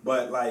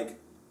 But like,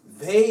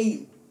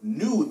 they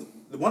knew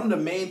one of the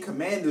main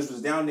commanders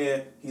was down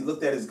there. He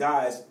looked at his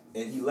guys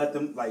and he let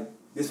them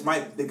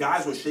the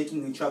guys were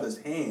shaking each other's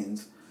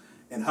hands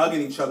and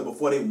hugging each other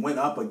before they went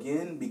up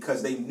again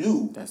because they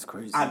knew That's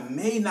crazy. I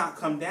may not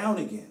come down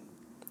again.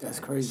 That's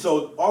crazy.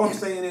 So all I'm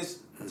saying is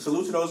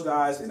salute to those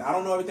guys, and I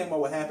don't know everything about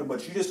what happened,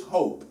 but you just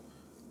hope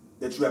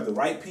that you have the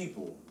right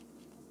people.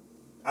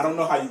 I don't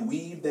know how you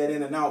weave that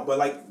in and out, but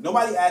like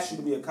nobody asked you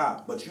to be a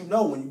cop, but you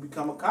know when you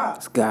become a cop,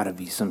 It's gotta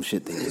be some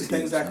shit they there's can do.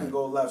 things that can son.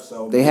 go left.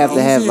 So They have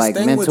to have Easiest like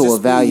thing would mental just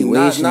be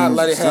evaluations. Not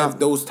let it or have something.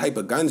 those type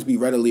of guns be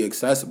readily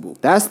accessible.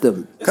 That's the.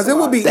 Because it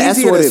would be That's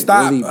easier what to it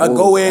stop, really go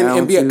boils in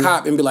and be a down to.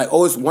 cop and be like,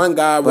 oh, it's one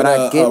guy with But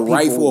I get a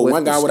rifle people or with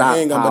one the guy with a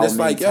handgun. But it's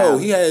stockpile like, yo,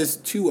 mentality. he has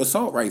 2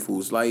 assault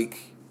rifles. Like,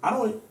 I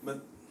don't. But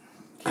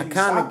I can you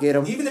kinda stop- get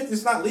 'em. Even if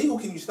it's not legal,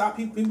 can you stop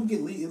people? People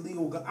get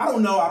illegal guns. I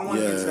don't know. I don't want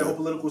to get into that whole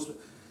political.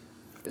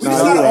 We No,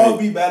 just you gotta right. all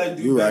be better,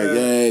 do you right, better.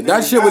 yeah. And That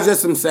we shit was got-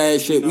 just some sad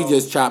shit. We know.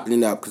 just chopping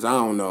it up because I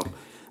don't know.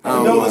 I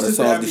don't No, know how it's to just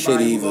solve the shit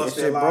everybody who either. lost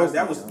their lives.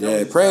 That was Yeah,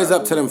 just prayers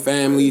up to terrible. them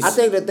families. I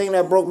think the thing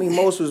that broke me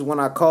most was when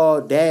I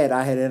called Dad.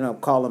 I had ended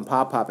up calling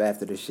Pop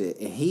after the shit,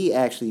 and he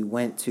actually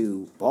went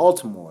to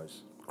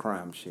Baltimore's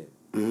crime shit.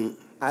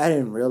 I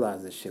didn't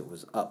realize this shit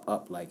was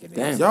up like it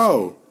is.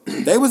 Yo,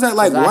 they was at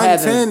like 'Cause I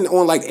 110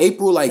 on like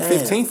April like Damn.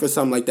 15th or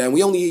something like that. And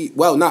we only,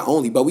 well, not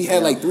only, but we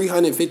had like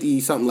 350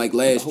 something like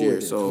last Who year.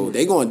 is it? So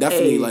they going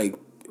definitely Hey. like,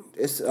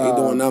 It's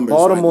doing numbers,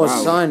 Baltimore like,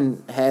 wow.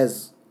 Sun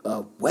has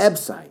a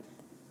website.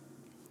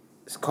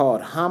 It's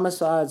called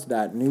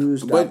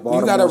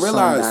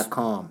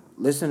homicides.news.baltimoresun.com.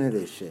 Listen to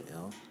this shit,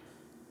 yo.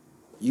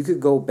 You could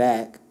go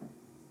back.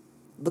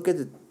 Look at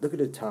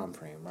the time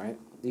frame, right?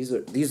 These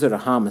are the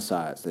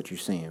homicides that you're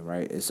seeing,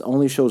 right? It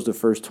only shows the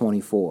first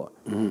 24,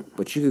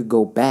 but you could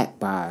go back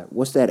by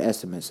what's that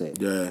estimate say?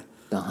 yeah.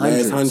 The Last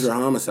hundreds. 100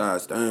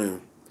 homicides,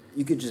 damn.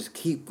 You could just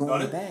keep No,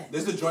 going back.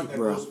 this is a joint that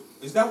Bro. goes.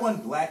 Is that one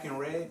black and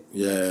red?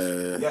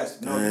 Yeah. Yes.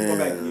 No, you go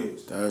back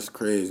years. That's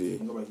crazy.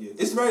 You go back years.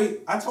 It's very.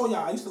 I told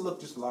y'all I used to look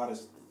just a lot of.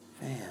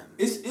 Damn.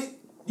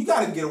 You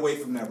got to get away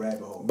from that rabbit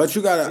hole. But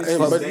you gotta, It's-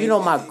 but But you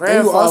know, my And you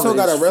grandfather also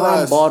gotta is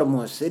realize- from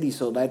Baltimore City,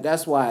 so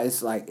that's why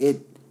it's like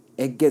it.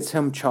 it gets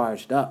him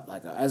charged up.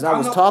 Like as I I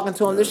was know. talking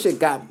to him, that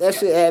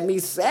shit had me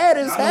sad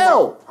as I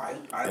hell.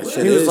 I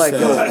shit He was is like,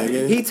 sad, yo,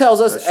 nigga. he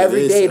tells us That shit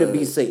every is day to sad.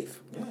 be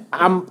safe.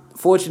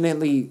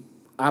 Fortunately,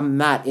 I'm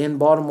not in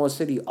Baltimore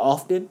City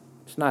often.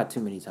 It's not too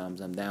many times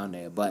I'm down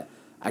there, but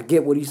I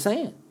get what he's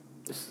saying.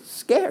 It's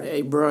scary.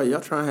 Hey, bro, y'all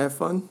trying to have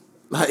fun?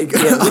 Like,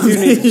 Yeah, we do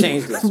need to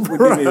change this.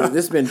 This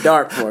has been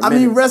dark for a minute. I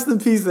mean, rest in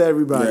peace to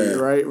everybody, Yeah.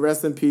 right?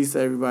 Rest in peace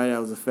to everybody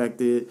that was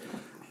affected.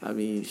 I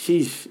mean,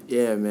 sheesh.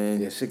 Yeah,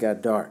 man. Yeah, shit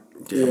got dark.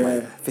 Yeah.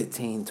 Like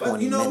 15, 20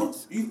 But you know,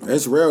 minutes.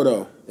 It's real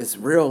though. It's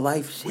real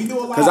life shit. we do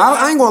a lot. Cause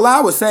I ain't gonna lie,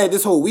 I was sad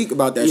this whole week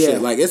about that Yeah.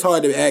 shit. Like it's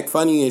hard to act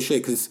funny and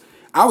shit. Cause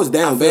I was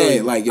down I feel bad.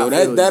 you. Like yo, I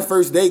feel that you.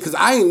 first day. Cause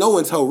I ain't know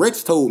until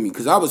Rich told me.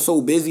 Cause I was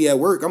so busy at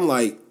work. I'm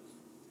like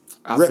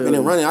I ripping feel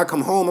and you. running. I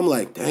come home. I'm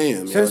like,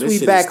 damn. Since yo, this we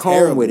shit back is home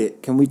terrible. with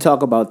it, can we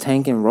talk about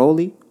Tank and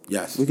Rolly?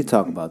 Yes. We could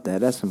talk about that.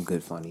 That's some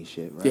good funny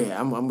shit, right? Yeah,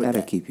 I'm with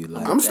That'll that. keep you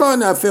light. I'm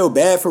starting to feel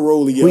bad for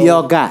Rolly. Yo. Who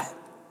y'all got?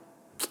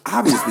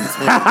 Obviously,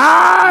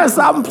 Tank.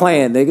 Stop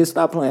playing, nigga.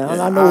 Stop playing.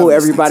 I know who obviously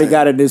everybody Tank.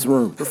 got in this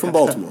room. We're from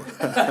Baltimore.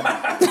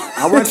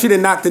 I want you to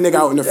knock the nigga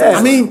out in the first.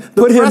 I mean, the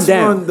Put him press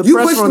down. run, the you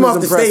press pushed run him is off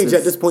the impressive. stage.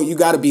 At this point, you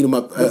got to beat him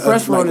up. The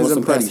press run like, is on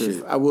some petty impressive.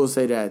 shit. I will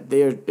say that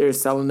they're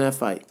selling that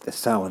fight. They're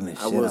selling this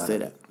I shit. will out say of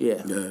that.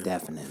 it. Yeah.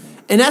 Definitely.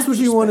 And that's what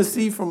you want to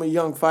see from a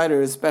young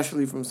fighter,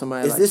 especially from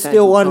somebody. Is like this Tank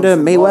still who comes under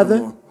from Mayweather?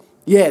 Baltimore.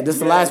 Yeah, this is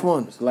the last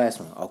one. It's the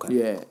last one. Okay.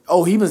 Yeah.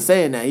 Oh, he been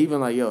saying that. He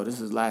been like, "Yo,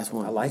 this is the last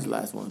one. I like this is the it.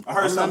 last one." I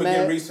heard I'm something not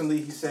again mad. recently.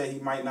 He said he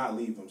might not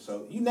leave him.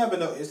 So you never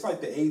know. It's like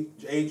the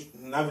age.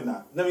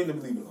 Never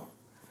even leave it alone.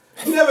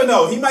 You never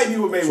know. He might be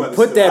with Mayweather.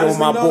 Put still. that on Honestly,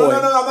 my no, boy. No,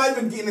 I'm not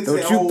even getting into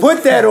that You whole.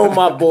 put that on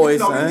my boy, We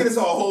can son. get into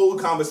a whole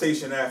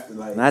conversation after,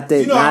 like Not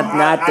the you know, not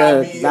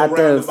I be not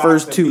around the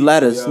first boxing two people,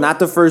 letters. yo. Not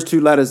the first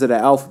two letters of the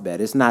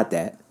alphabet. It's not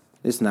that.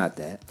 It's not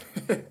that.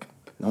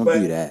 Don't But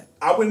do that.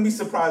 I wouldn't be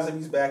surprised if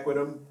he's back with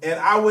him, and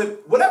I would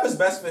whatever's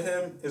best for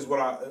him is what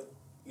I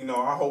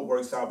hope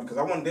works out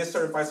because there's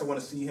certain fights I want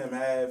to see him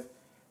have,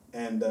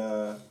 and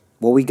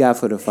What we got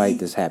for the fight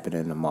that's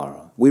happening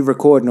tomorrow? We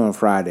recording on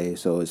Friday,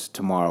 so it's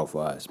tomorrow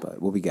for us.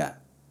 But what we got?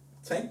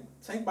 Tank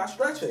by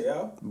stretcher,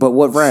 yo. But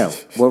what round?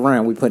 What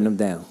round we putting them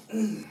down?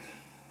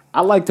 I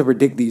like to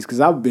predict these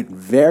because I've been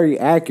very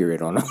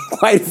accurate on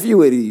quite a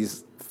few of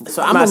these.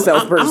 So I'm myself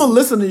gonna personally.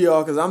 listen to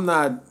y'all because I'm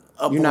not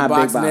up You're on not big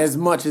boxing boxing. as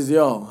much as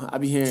y'all. I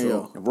be hearing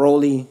y'all.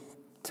 Rolly,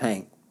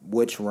 Tank,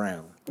 which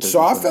round?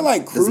 So I feel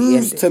like Does he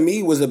end Cruz it? to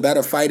me was a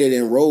better fighter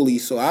than Rolly.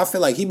 So I feel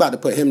like he about to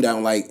put him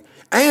down, like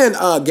and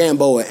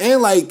Gamboa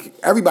and like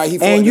everybody he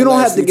fought. And in you the don't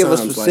last have to few give a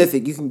times, like-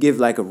 specific. You can give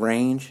like a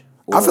range.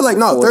 I feel like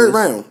no, or third this.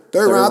 round.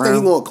 Third round. I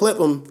think he's gonna clip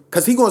him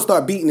because he's gonna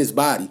start beating his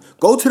body.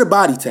 Go to the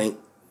body, Tank.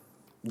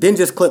 Then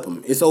just clip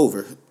him. It's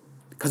over.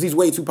 Because he's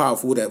way too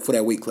powerful for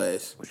that weight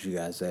class. What you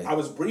guys say? I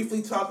was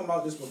briefly talking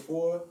about this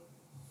before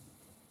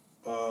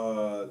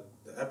the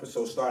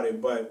episode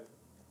started, but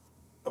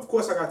of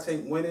course I got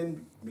Tank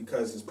winning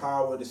because his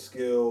power, the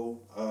skill.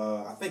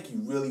 I think he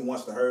really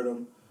wants to hurt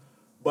him.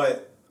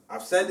 But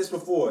I've said this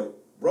before.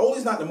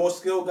 Rolly's not the most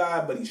skilled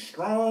guy, but he's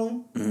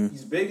strong.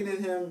 He's bigger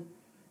than him.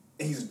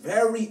 And he's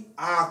very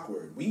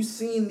awkward. We've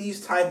seen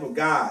these type of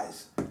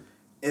guys.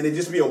 And it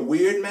just be a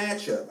weird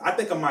matchup. I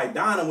think of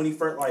Maidana when he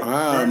first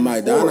learned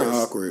Maidana force.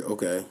 awkward.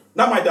 Okay.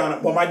 Not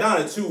Maidana, well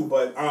Maidana too,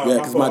 but Yeah,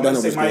 'cause I'm gonna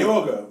Maidana say was great.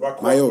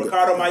 Mayorga,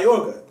 Ricardo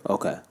Mayorga.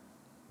 Okay.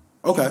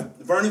 Okay.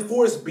 Vernon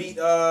Forrest beat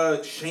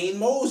Shane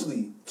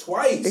Mosley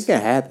twice. It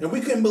can happen. And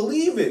we couldn't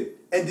believe it.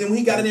 And then when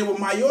he got in there with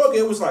Mayorga,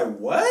 it was like,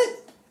 what?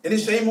 And then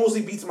Shane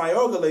Mosley beats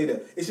Mayorga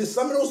later. It's just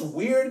some of those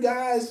weird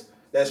guys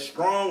that's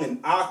strong and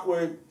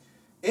awkward.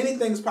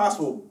 Anything's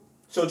possible.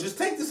 So just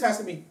take this has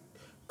to be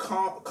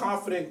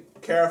confident,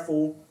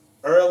 careful,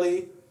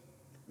 early.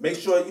 Make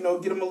sure,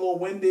 get him a little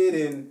winded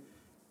and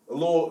a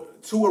little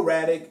too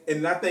erratic.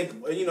 And I think,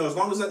 as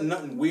long as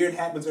nothing weird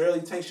happens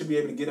early, Tank should be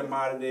able to get him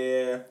out of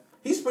there.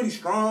 He's pretty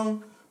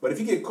strong, but if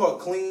he get caught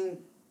clean,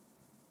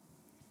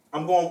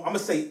 I'm gonna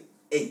say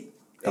 8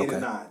 Okay. or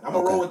 9. I'm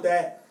gonna roll with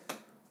that.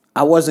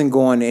 I wasn't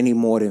going any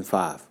more than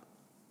 5.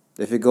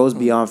 If it goes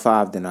beyond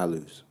 5, then I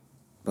lose.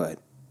 But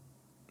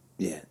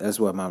yeah, that's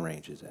where my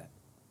range is at.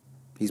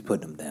 He's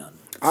putting them down.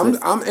 And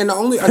the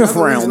only Fifth another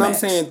round reason I'm max.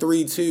 saying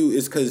 3-2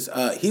 is because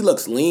he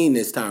looks lean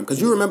this time.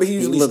 Because you remember he He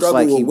usually looks struggled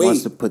like with he weight.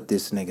 wants to put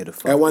this nigga to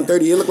fuck At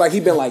 130, it looked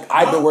like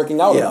I've been working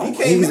out. Yeah. He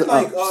came He's in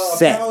like a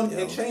upset, pound yo.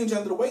 and change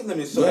under the weight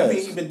limit, so that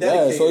means he's been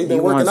dedicated. Yeah, so he's been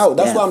He working wants out.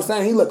 That's depth. what I'm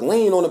saying. He looked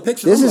lean on the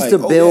picture. This I'm is like, the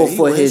oh, build yeah, he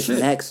for with his shit.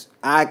 next.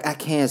 I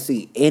can't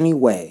see any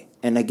way.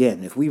 And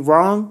again, if we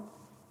wrong,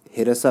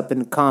 hit us up in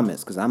the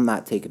comments because I'm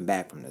not taking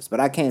back from this. But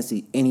I can't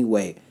see any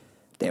way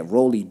that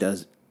Rolly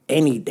does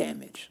any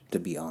damage, to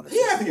be honest.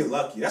 He had to get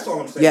lucky. That's all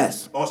I'm saying.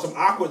 Yes. On some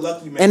awkward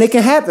lucky man. And it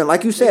can happen.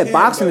 Like you said, can,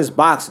 boxing but- is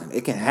boxing.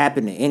 It can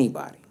happen to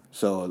anybody.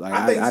 So like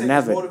I think I Tank is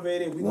never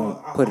motivated. We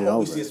won't gonna, put I it hope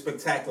we over. see a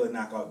spectacular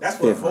knockout. That's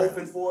what Fifth I'm round.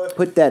 hoping for.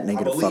 Put that I nigga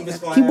the believe fuck it's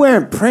down. gonna He happen.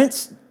 wearing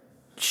Prince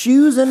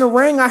shoes in the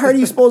ring. I heard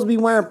he's supposed to be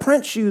wearing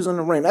Prince shoes in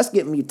the ring. That's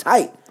getting me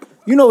tight.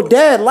 You know,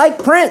 Dad like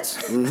Prince.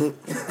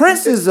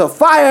 Prince is a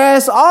fire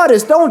ass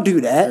artist. Don't do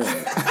that,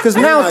 because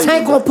now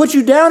Tank gonna put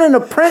you down in the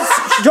Prince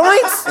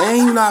joints. And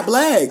you not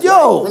black.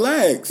 Yo,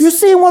 relax. You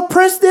seen what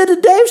Prince did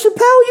to Dave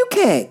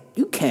Chappelle?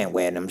 You can't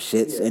wear them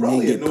shits and then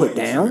get put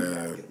down.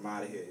 Get him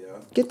out of here, yo.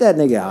 Get that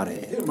nigga out of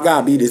here. You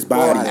gotta beat his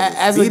body.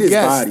 As beat a his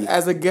guest,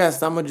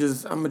 body. I'm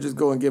gonna just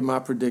go and give my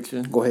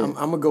prediction. Go ahead. I'm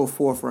gonna go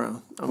fourth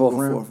round.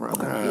 Fourth round?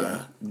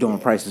 Yeah. Doing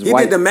prices He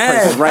right. did the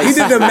math. Right. He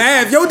did the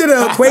math. Yo did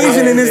an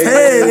equation in his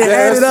head and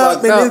added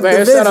up in his man.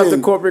 division. Shout out to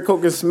Corporate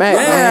Coke and Smack.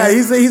 Yeah, man.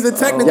 he's a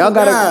technical Y'all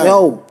gotta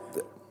guy.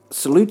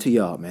 salute to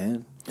y'all,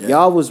 man.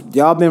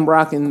 Y'all been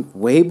rocking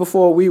way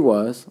before we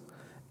was.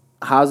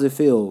 How's it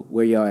feel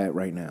where y'all at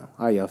right now?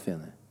 How y'all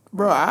feeling?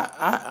 Bro,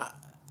 I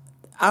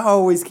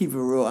always keep it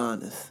real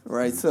honest,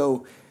 right?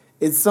 So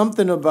it's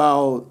something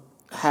about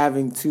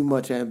having too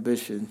much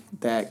ambition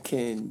that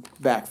can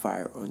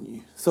backfire on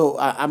you. So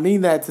I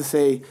mean that to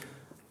say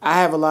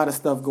I have a lot of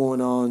stuff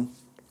going on.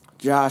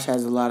 Josh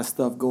has a lot of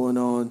stuff going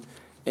on.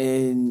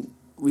 And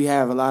we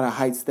have a lot of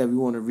heights that we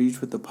want to reach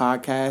with the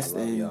podcast.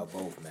 And y'all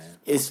both, man.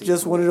 it's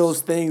just one of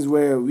those things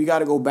where we got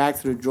to go back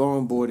to the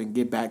drawing board and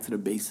get back to the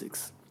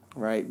basics,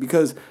 right?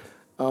 Because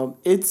there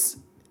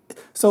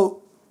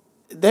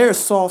are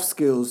soft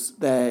skills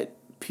that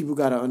people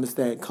got to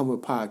understand come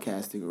with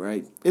podcasting,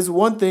 right? It's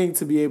one thing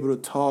to be able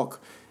to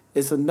talk.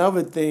 It's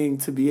another thing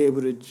to be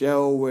able to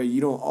gel where you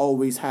don't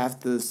always have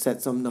to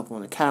set something up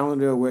on a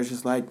calendar where it's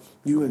just like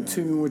you in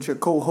tune with your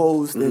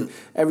co-host and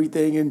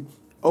everything. And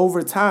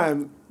over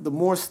time, the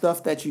more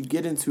stuff that you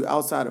get into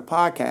outside of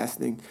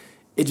podcasting,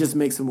 it just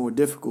makes it more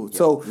difficult.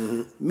 So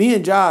me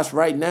and Josh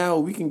right now,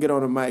 we can get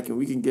on a mic and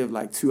we can give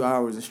like 2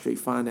 hours of straight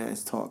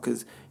finance talk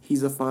because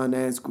he's a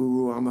finance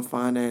guru, I'm a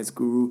finance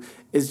guru.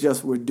 It's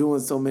just we're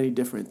doing so many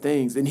different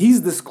things. And he's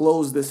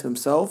disclosed this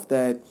himself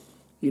that,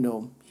 you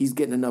know, he's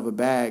getting another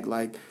bag.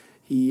 Like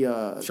he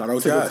Shout out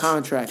took Josh. a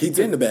contract. Keep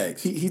getting the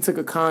bags. He took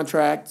a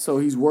contract, so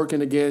he's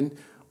working again.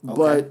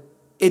 But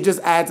it just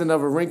adds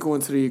another wrinkle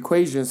into the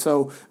equation.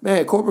 So,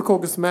 man, Corporate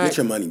Coke and Smack. Get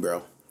your money,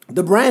 bro.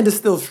 The brand is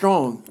still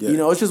strong. Yeah. You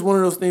know, it's just one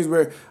of those things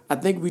where I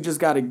think we just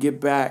got to get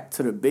back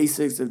to the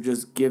basics of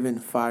just giving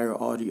fire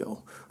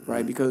audio,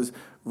 right? Because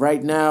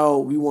right now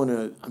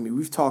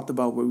we've talked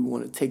about where we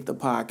want to take the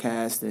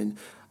podcast, and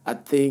I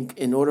think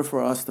in order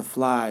for us to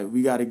fly,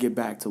 we got to get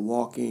back to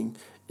walking,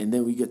 and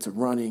then we get to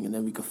running, and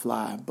then we could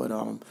fly. But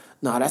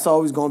that's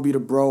always going to be the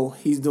bro.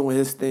 He's doing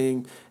his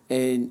thing,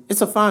 and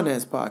it's a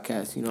finance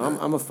podcast. You know,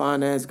 I'm a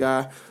finance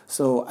guy,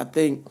 so I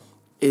think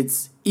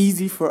it's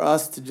easy for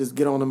us to just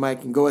get on the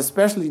mic and go,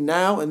 especially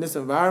now in this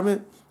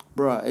environment.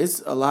 Bruh,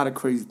 it's a lot of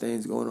crazy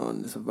things going on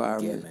in this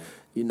environment. Yeah, man.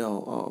 You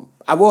know,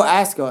 I will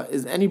ask you,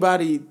 is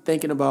anybody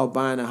thinking about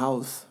buying a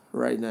house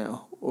right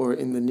now or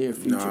in the near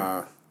future?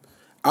 Nah.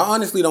 I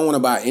honestly don't want to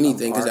buy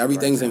anything because hard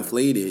everything's right now.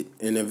 inflated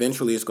and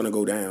eventually it's going to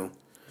go down.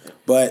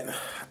 But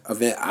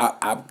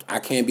I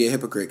can't be a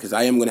hypocrite because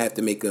I am going to have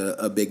to make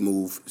a big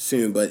move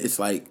soon. But it's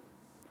like,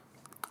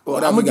 Well,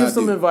 whatever I'm going to you give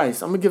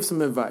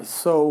some advice.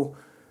 So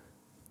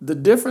the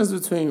difference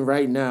between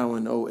right now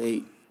and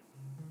 2008,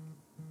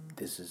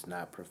 This is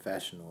not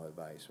professional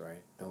advice, right?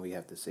 Don't we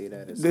have to say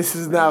that? this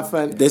is not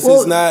fun. This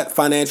is not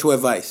financial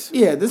advice.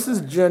 Yeah, this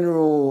is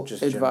general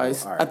Just general,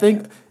 advice. all right, I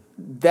think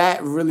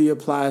that really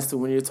applies to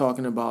when you're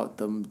talking about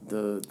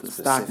the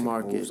stock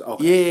market. moves,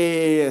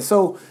 okay. Yeah.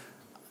 So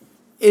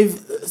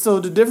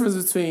the difference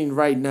between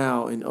right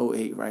now and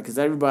 2008, right? Because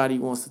everybody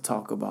wants to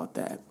talk about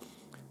that.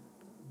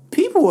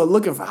 People are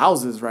looking for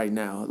houses right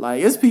now.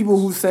 Like, it's people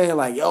who saying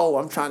like, yo,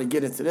 I'm trying to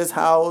get into this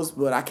house,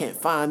 but I can't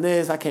find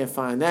this, I can't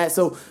find that.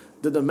 So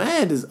the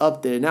demand is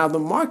up there. Now, the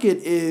market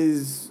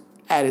is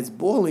at its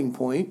boiling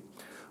point,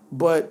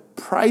 but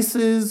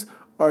prices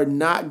are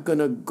not going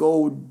to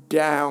go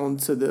down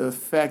to the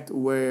effect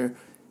where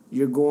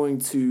you're going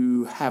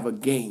to have a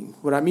gain.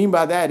 What I mean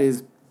by that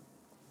is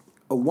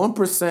a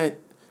 1%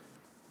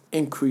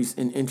 increase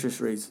in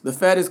interest rates. The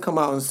Fed has come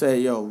out and said,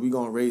 yo, we're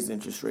going to raise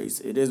interest rates.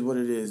 It is what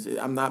it is.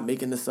 I'm not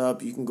making this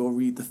up. You can go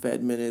read the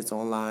Fed minutes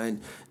online.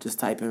 Just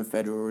type in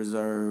Federal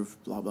Reserve,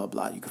 blah, blah,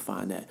 blah. You can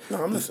find that.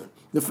 No, I'm listening.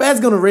 The Fed's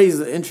going to raise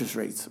the interest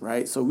rates,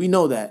 right? So we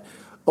know that.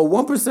 A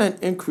 1%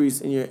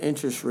 increase in your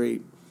interest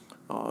rate,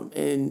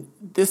 and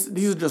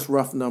these are just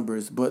rough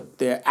numbers, but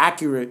they're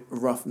accurate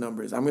rough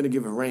numbers. I'm going to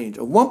give a range.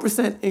 A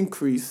 1%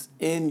 increase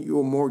in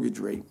your mortgage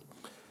rate.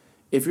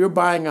 If you're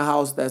buying a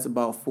house that's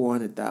about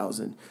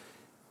 $400,000,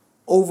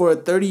 over a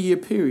 30-year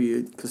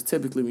period, because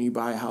typically when you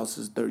buy a house,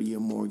 it's a 30-year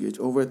mortgage.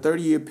 Over a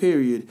 30-year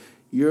period,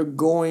 you're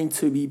going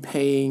to be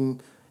paying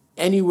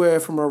anywhere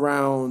from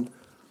around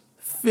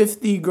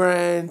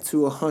 $50,000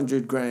 to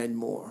 $100,000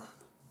 more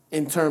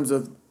in terms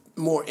of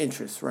more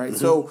interest, right?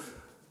 So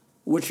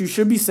what you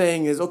should be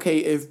saying is, okay,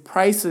 if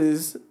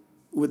prices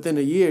within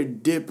a year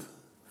dip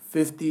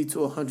 50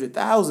 to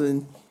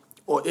 100,000,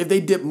 or if they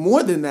dip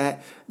more than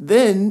that,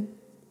 then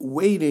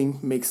waiting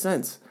makes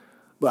sense.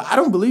 But I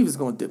don't believe it's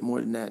going to dip more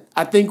than that.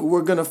 I think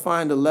we're going to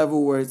find a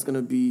level where it's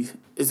going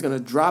to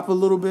drop a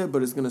little bit,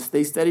 but it's going to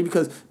stay steady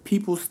because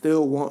people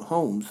still want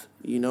homes.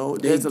 You know,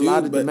 there's a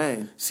lot of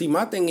demand. See,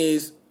 my thing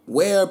is,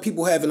 where are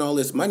people having all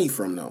this money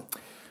from though?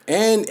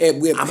 And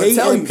with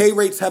pay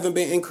rates haven't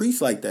been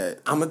increased like that.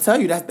 I'm gonna tell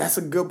you that's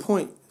a good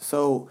point.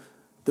 So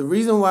the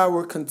reason why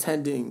we're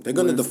contending, they're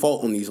gonna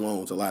default on these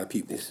loans. A lot of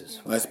people.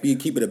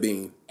 Keep it a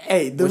bean.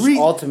 Hey, which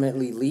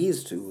ultimately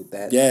leads to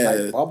that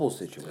like bubble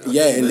situation.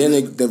 Yeah, and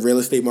then the real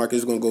estate market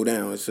is gonna go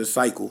down. It's a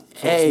cycle.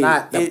 So it's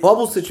not the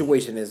bubble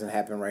situation isn't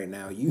happening right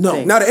now.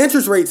 Now the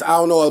interest rates I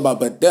don't know all about,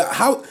 but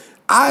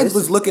I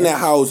was looking at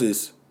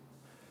houses.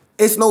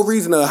 It's no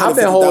reason a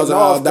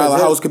 $150,000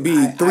 house could be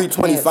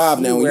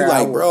 $325 now. And you're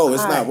like, bro,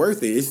 it's not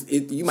worth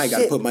it. You might got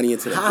to put money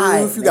into the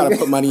roof. You got to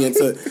put money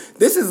into.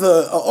 This is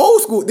a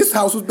old school. This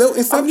house was built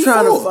in 74.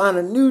 I'm trying to find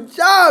a new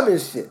job and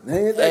shit,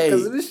 man.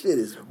 Because this shit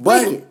is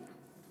wicked.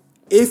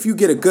 If you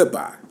get a good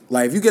buy,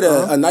 like if you get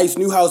a nice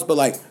new house, but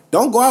like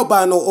don't go out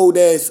buy no old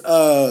ass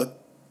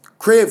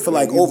crib for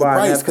like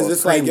overpriced because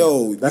it's like,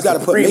 yo, you got to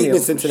put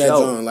maintenance into that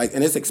joint, like,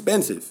 and it's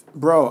expensive.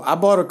 Bro, I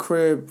bought a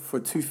crib for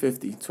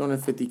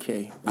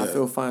 $250K. Yeah. I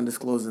feel fine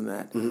disclosing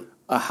that. Mm-hmm.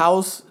 A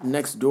house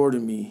next door to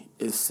me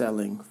is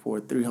selling for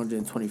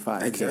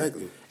 $325K.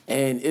 Exactly.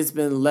 And it's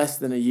been less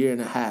than a year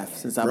and a half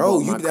since I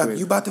bought my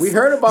crib. We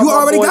heard about you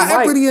already got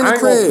equity in the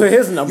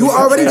crib. You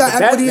already got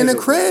equity in the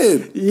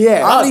crib.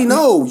 Yeah. I already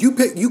know.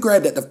 You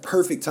grabbed at the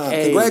perfect time.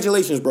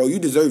 Congratulations, bro. You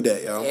deserve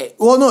that, yo.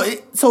 Well, no.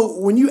 So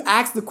when you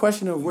ask the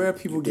question of where are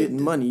people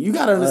getting money, you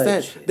got to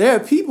understand there are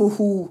people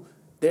who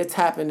they're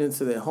tapping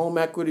into their home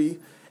equity.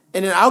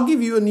 And then I'll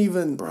give you an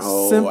even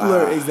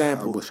simpler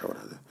example. I wish I would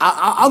have.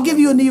 I'll give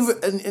you an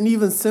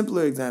even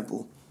simpler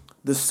example.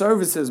 The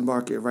services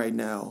market right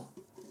now,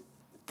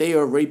 they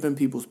are raping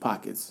people's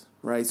pockets,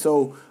 right?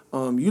 So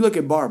you look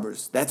at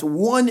barbers. That's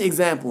one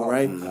example,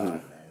 right?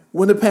 God,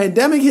 when the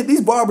pandemic hit,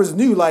 these barbers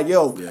knew, like,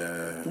 yo,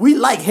 we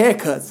like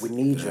haircuts. We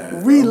need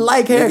y'all. We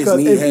like haircuts.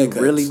 We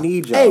really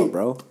need y'all,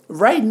 bro.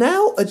 Right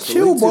now, a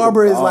chill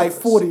barber is like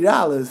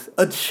 $40.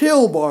 A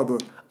chill barber.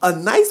 A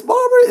nice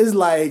barber is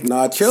like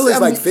chill is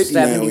like 50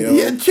 now, yo.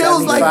 Yeah,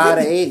 chill's like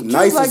 50. 80.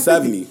 Nice is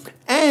 70.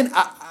 And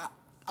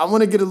I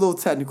want to get a little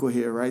technical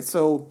here, right?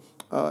 So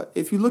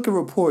if you look at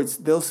reports,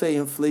 they'll say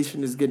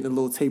inflation is getting a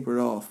little tapered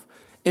off.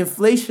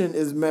 Inflation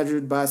is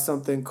measured by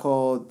something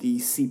called the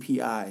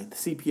CPI. The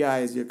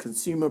CPI is your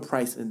Consumer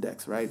Price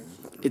Index, right?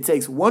 It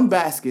takes one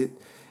basket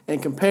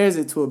and compares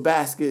it to a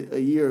basket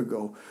a year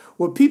ago.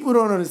 What people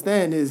don't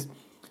understand is,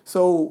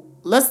 so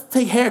let's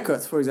take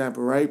haircuts, for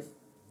example, right?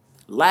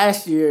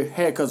 Last year,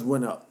 haircuts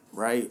went up,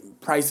 right?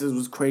 Prices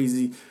was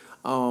crazy.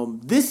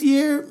 This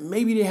year,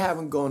 maybe they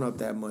haven't gone up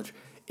that much.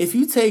 If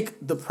you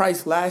take the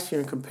price last year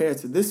and compare it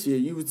to this year,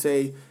 you would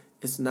say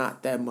it's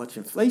not that much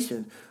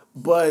inflation.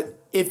 But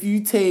if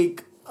you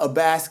take a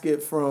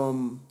basket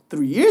from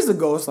 3 years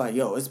ago, it's like,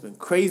 yo, it's been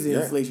crazy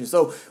inflation.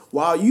 So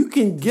while you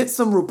can get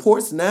some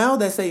reports now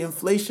that say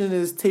inflation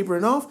is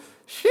tapering off,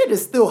 shit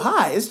is still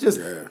high. It's just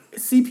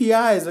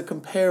CPI is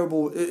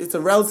it's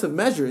a relative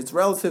measure. It's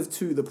relative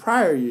to the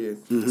prior year.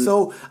 Mm-hmm.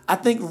 So I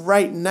think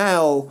right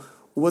now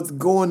what's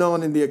going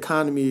on in the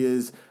economy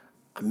is,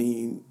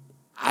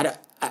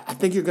 I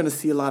think you're going to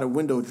see a lot of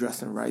window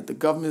dressing, right? The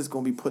government is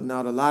going to be putting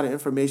out a lot of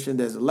information.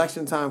 There's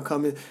election time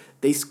coming.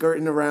 They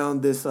skirting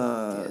around this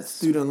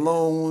student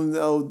loan.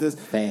 Oh, this.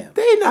 Bam.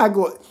 They not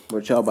going.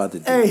 What y'all about to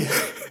do?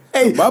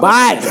 Hey,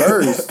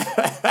 Biden.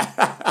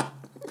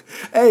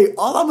 Hey,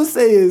 all I'm going to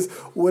say is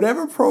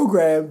whatever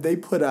program they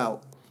put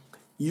out,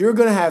 you're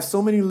going to have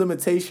so many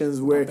limitations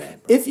where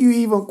if you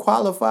even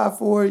qualify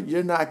for it,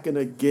 you're not going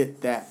to get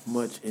that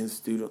much in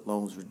student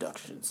loans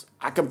reductions.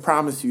 I can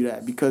promise you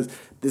that because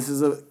this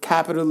is a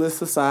capitalist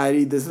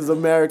society. This is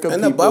America.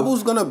 And the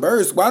bubble's going to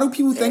burst. Why do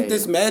people think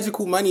this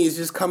magical money is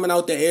just coming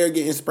out the air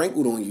getting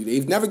sprinkled on you?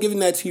 They've never given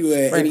that to you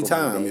at any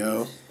time,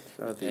 yo.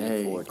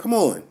 Come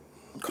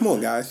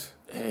on, guys.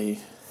 Hey.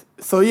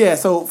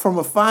 So from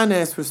a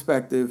finance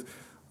perspective,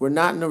 we're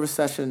not in a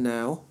recession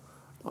now.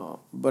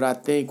 But I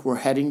think we're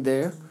heading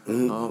there.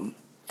 Mm-hmm.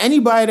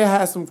 Anybody that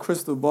has some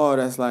crystal ball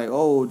that's like,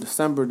 oh,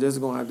 December this is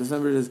going to happen,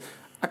 December this,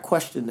 I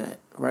question that,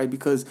 right?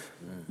 Because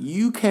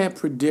you can't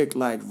predict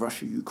like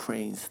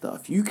Russia-Ukraine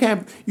stuff. You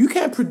can't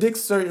predict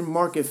certain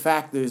market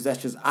factors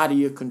that's just out of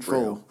your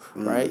control,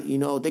 right? You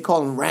know, they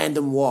call them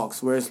random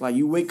walks, where it's like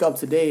you wake up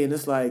today and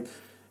it's like,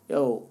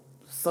 yo,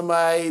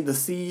 somebody, the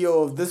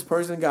CEO of this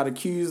person got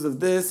accused of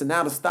this, and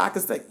now the stock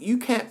is like, you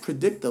can't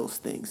predict those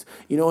things,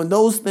 you know, and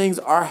those things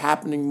are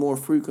happening more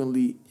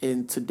frequently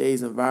in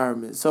today's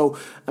environment. So,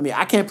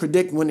 I can't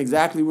predict when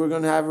exactly we're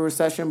going to have a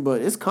recession,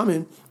 but it's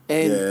coming.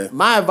 And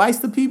my advice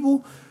to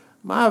people,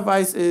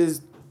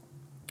 is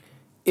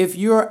if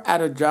you're at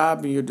a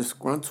job and you're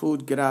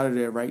disgruntled, get out of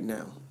there right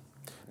now.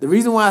 The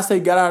reason why I say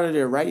get out of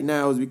there right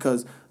now is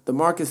because the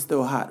market's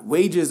still hot.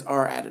 Wages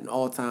are at an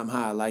all-time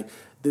high. Like,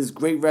 this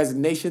great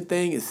resignation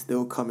thing is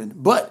still coming.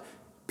 But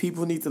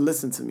people need to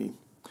listen to me.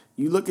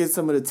 You look at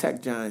some of the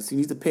tech giants, you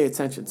need to pay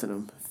attention to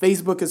them.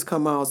 Facebook has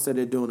come out, said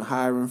they're doing a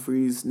hiring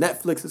freeze.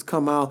 Netflix has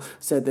come out,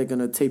 said they're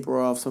going to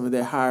taper off some of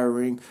their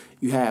hiring.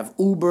 You have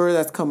Uber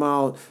that's come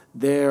out.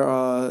 Their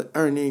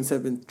earnings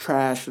have been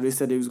trashed, so they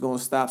said they was going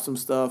to stop some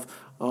stuff.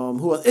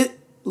 Who else?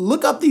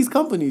 Look up these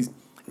companies.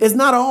 it's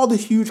not all the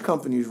huge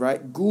companies,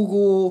 right?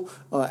 Google,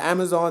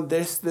 Amazon,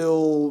 they're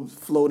still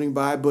floating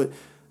by, but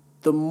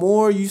the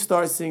more you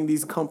start seeing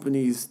these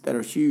companies that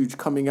are huge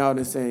coming out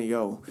and saying,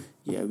 "Yo,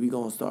 yeah, we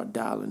gonna start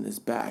dialing this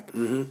back,"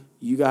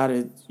 you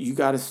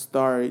gotta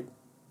start,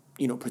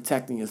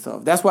 protecting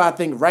yourself. That's why I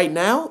think right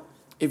now,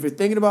 if you're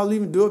thinking about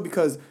leaving, do it,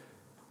 because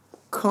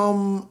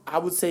come, I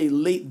would say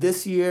late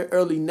this year,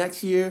 early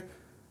next year,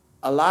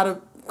 a lot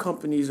of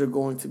companies are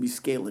going to be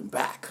scaling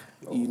back.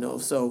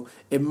 So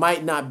it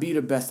might not be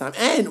the best time.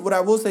 And what I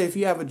will say, if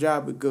you have a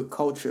job with good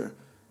culture,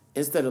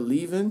 instead of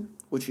leaving,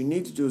 what you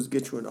need to do is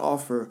get you an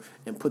offer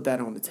and put that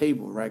on the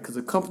table, right? Because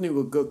a company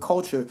with good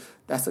culture,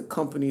 that's a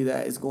company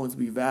that is going to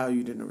be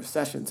valued in a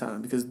recession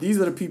time, because these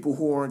are the people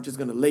who aren't just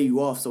going to lay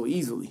you off so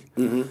easily.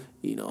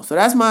 So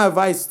that's my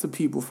advice to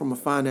people from a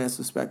finance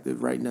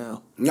perspective right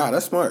now. Nah,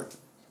 that's smart.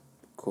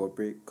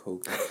 Corporate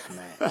coke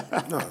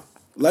smack. No.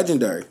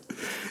 Legendary.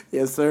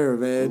 Yes, sir,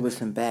 man.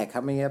 Listen back. How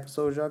many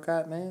episodes y'all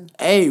got, man?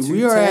 Hey,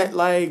 we are at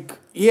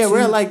we're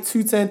at like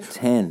 210.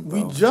 10,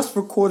 bro. We just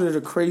recorded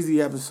a crazy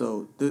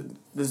episode.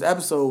 This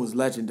episode was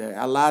legendary.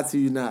 I lied to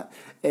you not.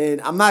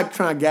 And I'm not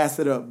trying to gas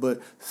it up,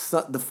 but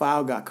the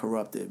file got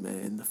corrupted,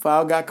 man. The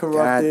file got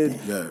corrupted.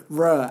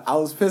 Bruh, I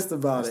was pissed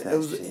about it.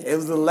 It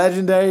was a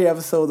legendary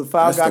episode. The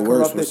file got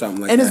corrupted.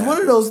 And it's one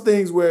of those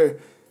things where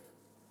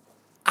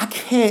I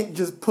can't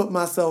just put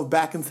myself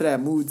back into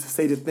that mood to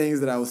say the things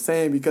that I was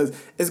saying, because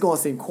it's gonna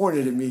seem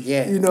corny to me.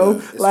 Yeah,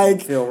 it's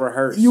like feel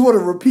rehearsed. You want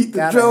to repeat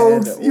the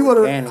jokes. You want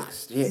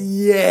to,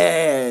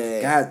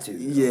 yeah, got to.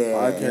 Yeah,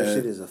 podcast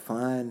shit is a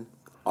fine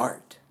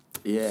art.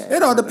 Yeah,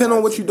 It all depends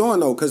on what you're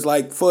doing though, because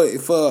like for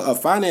a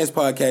finance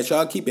podcast,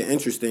 y'all keep it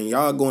interesting.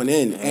 Y'all going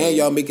in and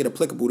y'all make it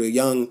applicable to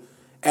young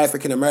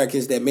African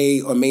Americans that may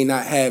or may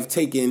not have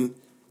taken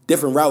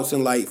different routes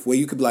in life, where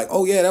you could be like,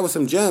 oh yeah, that was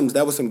some gems,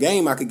 that was some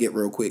game I could get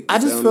real quick. I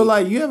just feel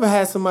like, you ever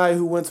had somebody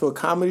who went to a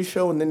comedy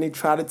show and then they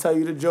try to tell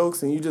you the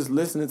jokes and you just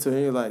listening to it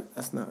and you're like,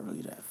 that's not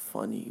really that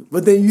funny.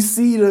 But then you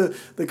see the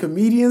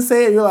comedian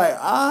say it, you're like,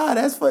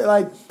 that's funny.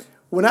 Like,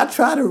 when I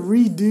try to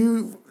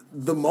redo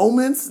the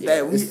moments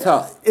it's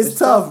tough. It's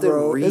tough,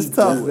 bro. It's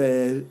tough,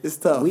 man. It's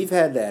tough. We've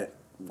had that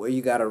where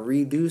you gotta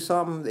redo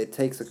something. It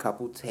takes a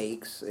couple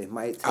takes. It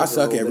might take I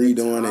suck at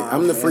redoing it.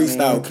 I'm the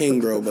freestyle king,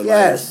 bro, but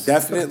yes, like,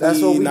 definitely that's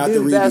what we not the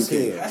do redo best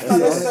king. here. That's not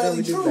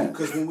necessarily true,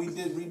 because when we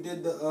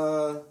redid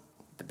the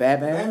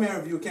Batman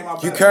review, it came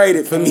out You better. carried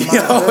it for me,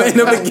 yo. In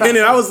the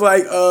beginning, I was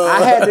like,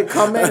 I had to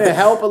come in and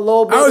help a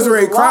little bit. I was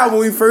ready to cry when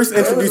we first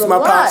introduced my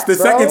pops. The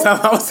second time,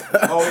 I was.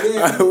 Oh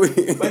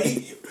yeah,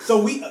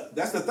 but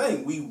that's the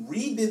thing. We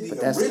redid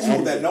the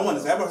original that no one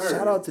has ever heard.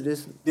 Shout out to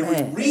this. Then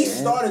we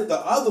restarted the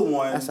other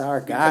one. That's our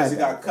guy. Because it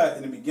got cut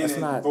in the beginning.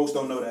 Folks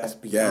don't know that. That's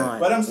beyond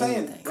But I'm saying,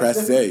 anything.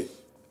 Press A.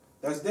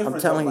 That's different.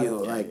 I'm telling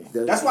though. you, like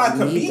that's why a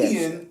you need that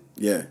comedian.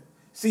 Yeah.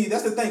 See,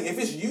 that's the thing. If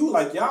it's you,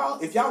 like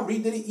if y'all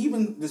redid it,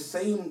 even the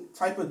same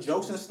type of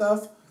jokes and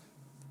stuff,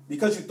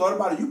 because you thought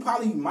about it, you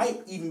probably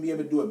might even be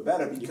able to do it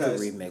better,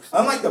 because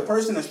unlike the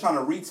person that's trying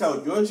to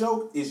retell your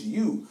joke, it's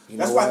you.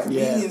 That's why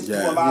comedians do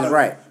a lot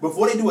of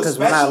before they do a special. Because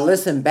when I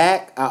listen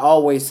back, I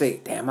always say,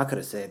 "Damn, I could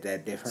have said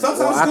that different."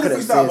 Sometimes I could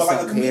have said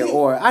something here,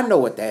 or I know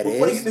what that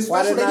before is. They get this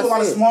special, they do a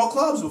lot of small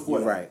clubs before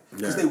that, right?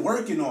 Because they're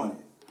working on it.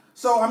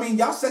 So I mean,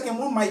 y'all second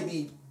one might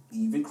be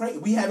even crazy.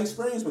 We have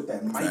experience with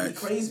that. It might be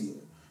crazier.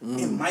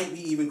 It might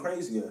be even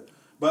crazier.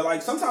 But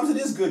like sometimes it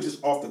is good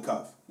just off the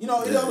cuff. It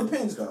all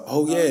depends though.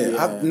 Oh yeah,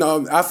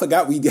 I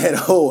forgot we did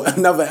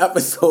another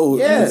episode.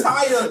 Yeah,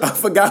 I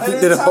forgot we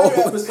did a whole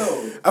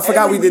episode. I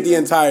forgot we did the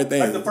entire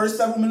thing. Like the first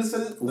several minutes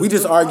of it. We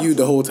just argued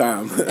the whole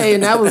time. Hey,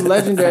 and that was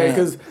legendary,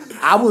 because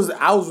I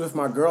was with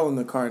my girl in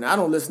the car, and I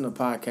don't listen to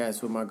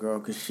podcasts with my girl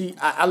because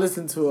I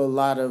listen to a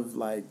lot of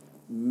like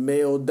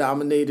male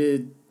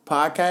dominated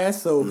podcasts,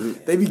 so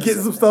they be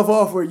getting some stuff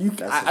off where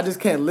I just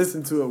can't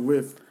listen to it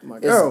with my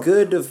girl. It's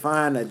good to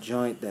find a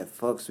joint that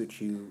fucks with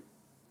you,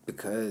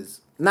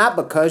 not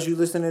because you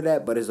listen to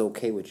that, but it's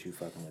okay with you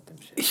fucking with them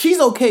shit. She's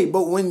okay,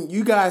 but when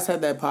you guys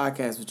had that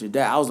podcast with your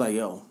dad, I was like,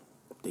 yo,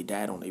 they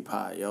dad on their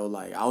pod, yo.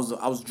 Like I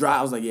was dry.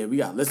 I was like, yeah, we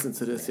gotta listen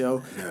to this,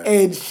 yo. Yeah.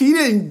 And she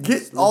didn't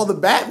get all the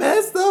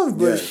Batman stuff,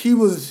 but she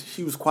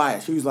was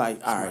quiet. She was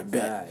like, all right,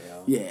 bet.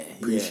 Yeah,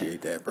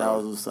 appreciate that, bro. That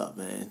was what's up,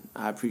 man.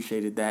 I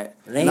appreciated that.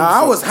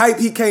 I was hype.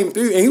 He came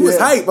through and he was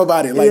hype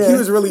about it. Like he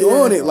was really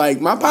on it.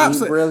 Like my pop's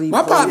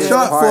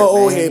sharp for an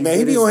old head, man.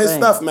 He be on his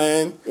stuff,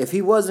 man. If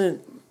he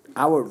wasn't,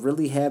 I would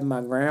really have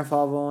my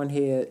grandfather on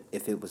here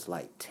if it was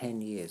like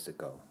 10 years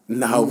ago.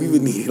 No, we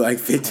would need like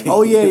 15.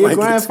 Oh yeah, your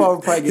grandfather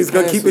probably he's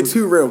gonna keep it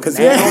too real because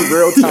he ain't on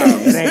real time.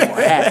 It ain't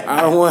gonna happen.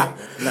 I don't want.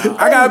 No.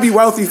 I gotta be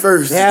wealthy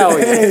first. Hell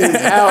yeah.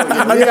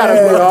 We gotta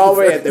go all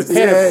the way at the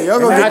pinnacle. Yeah, y'all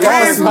gonna get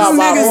cancel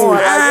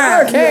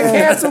niggas. Can't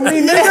cancel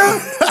me,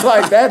 nigga.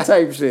 Like that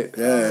type shit.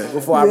 Yeah.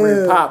 Before I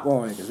bring Pop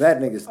on, because that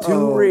nigga's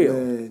too real.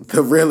 Man.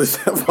 The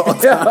realest of all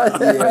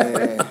time.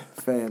 Yeah,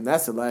 fam,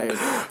 that's hilarious.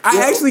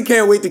 I actually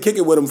can't wait to kick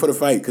it with him for the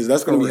fight because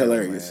that's gonna be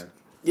hilarious. Man.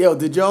 Yo,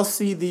 did y'all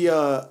see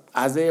the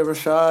Isaiah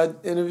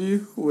Rashad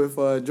interview with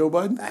Joe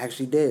Budden? I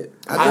actually did.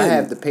 I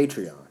have the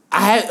Patreon.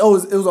 It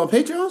was on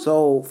Patreon?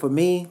 So for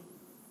me,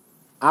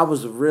 I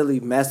was a really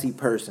messy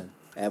person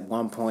at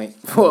one point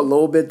for a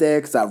little bit there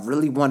because I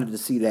really wanted to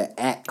see that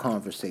act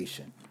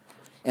conversation.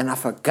 And I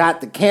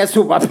forgot to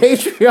cancel my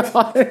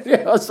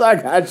Patreon. So I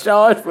got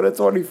charged for the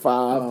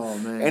 25. Oh,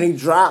 man. And he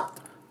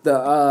dropped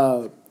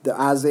the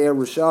Isaiah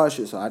Rashad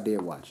shit, so I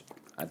did watch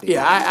it.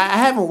 I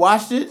haven't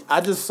watched it. I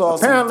just saw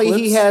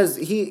Apparently some clips.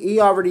 he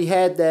already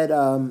had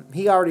that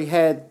he already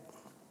had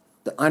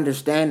the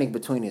understanding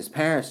between his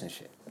parents and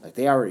shit. Like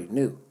they already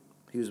knew.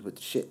 He was with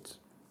the shits.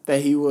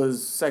 That he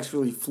was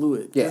sexually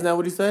fluid. Yeah. Isn't that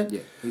what he said?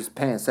 Yeah. He's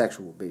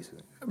pansexual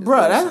basically.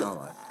 Bruh, That's that's... what it sound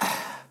like.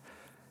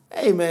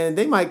 Hey, man,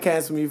 they might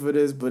cancel me for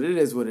this, but it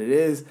is what it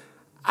is.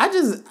 I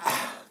just...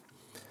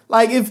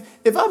 Like, if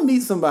I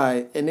meet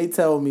somebody and they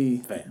tell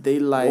me they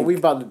like... What we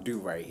about to do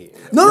right here?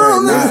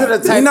 No. These are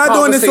the type We're not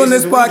doing this on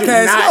this conversations we do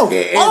podcast. not No,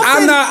 get I'm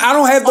into. not. I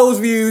don't have those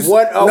views.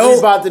 What are we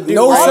about to do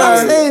No, right All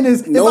sir. I'm saying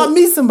is, No. if I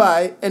meet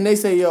somebody and they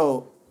say,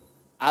 yo,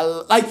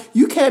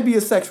 you can't be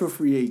a sexual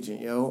free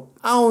agent, yo.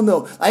 I don't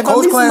know. Like, if I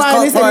Coach meet Class somebody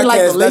and they Talk say they like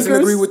the Podcast doesn't Lakers...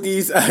 agree with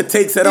these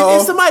takes at If all.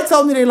 somebody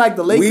tells me they like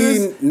the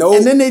Lakers, nope.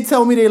 and then they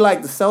tell me they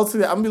like the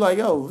Celtics, I'm be like,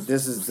 yo,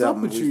 This is what's up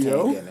something with we you, can't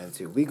yo? get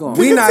into. We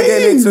We not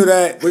getting team. into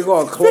that. We're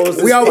gonna close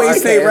this We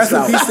always say podcast rest in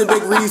out. peace to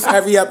Big Reese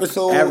every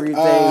episode.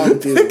 Everything we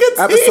do.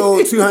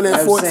 Episode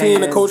 214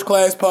 I'm of Coach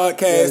Class You know what I'm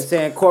Podcast.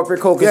 saying? Corporate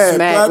Coke and Yeah,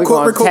 Smack. We're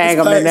Corporate going to Coke tag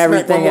and them and Smack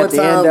everything one at the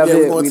more end time. of Yeah,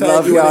 we're it. gonna We tag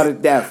love you y'all in to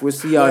it. death. We'll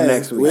see y'all Yeah,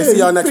 next week. we'll see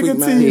y'all next Pick a week,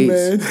 man. team,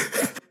 Peace.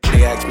 man.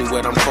 They asked me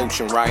what I'm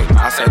coaching, right?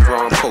 I said, bro,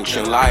 I'm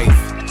coaching life.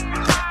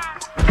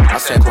 I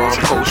said, bro,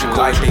 I'm coaching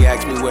life. They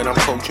asked me what I'm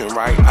coaching,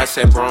 right? I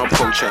said, bro, I'm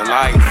coaching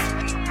life.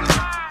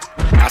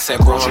 I said,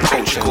 bro, I'm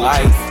coaching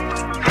life.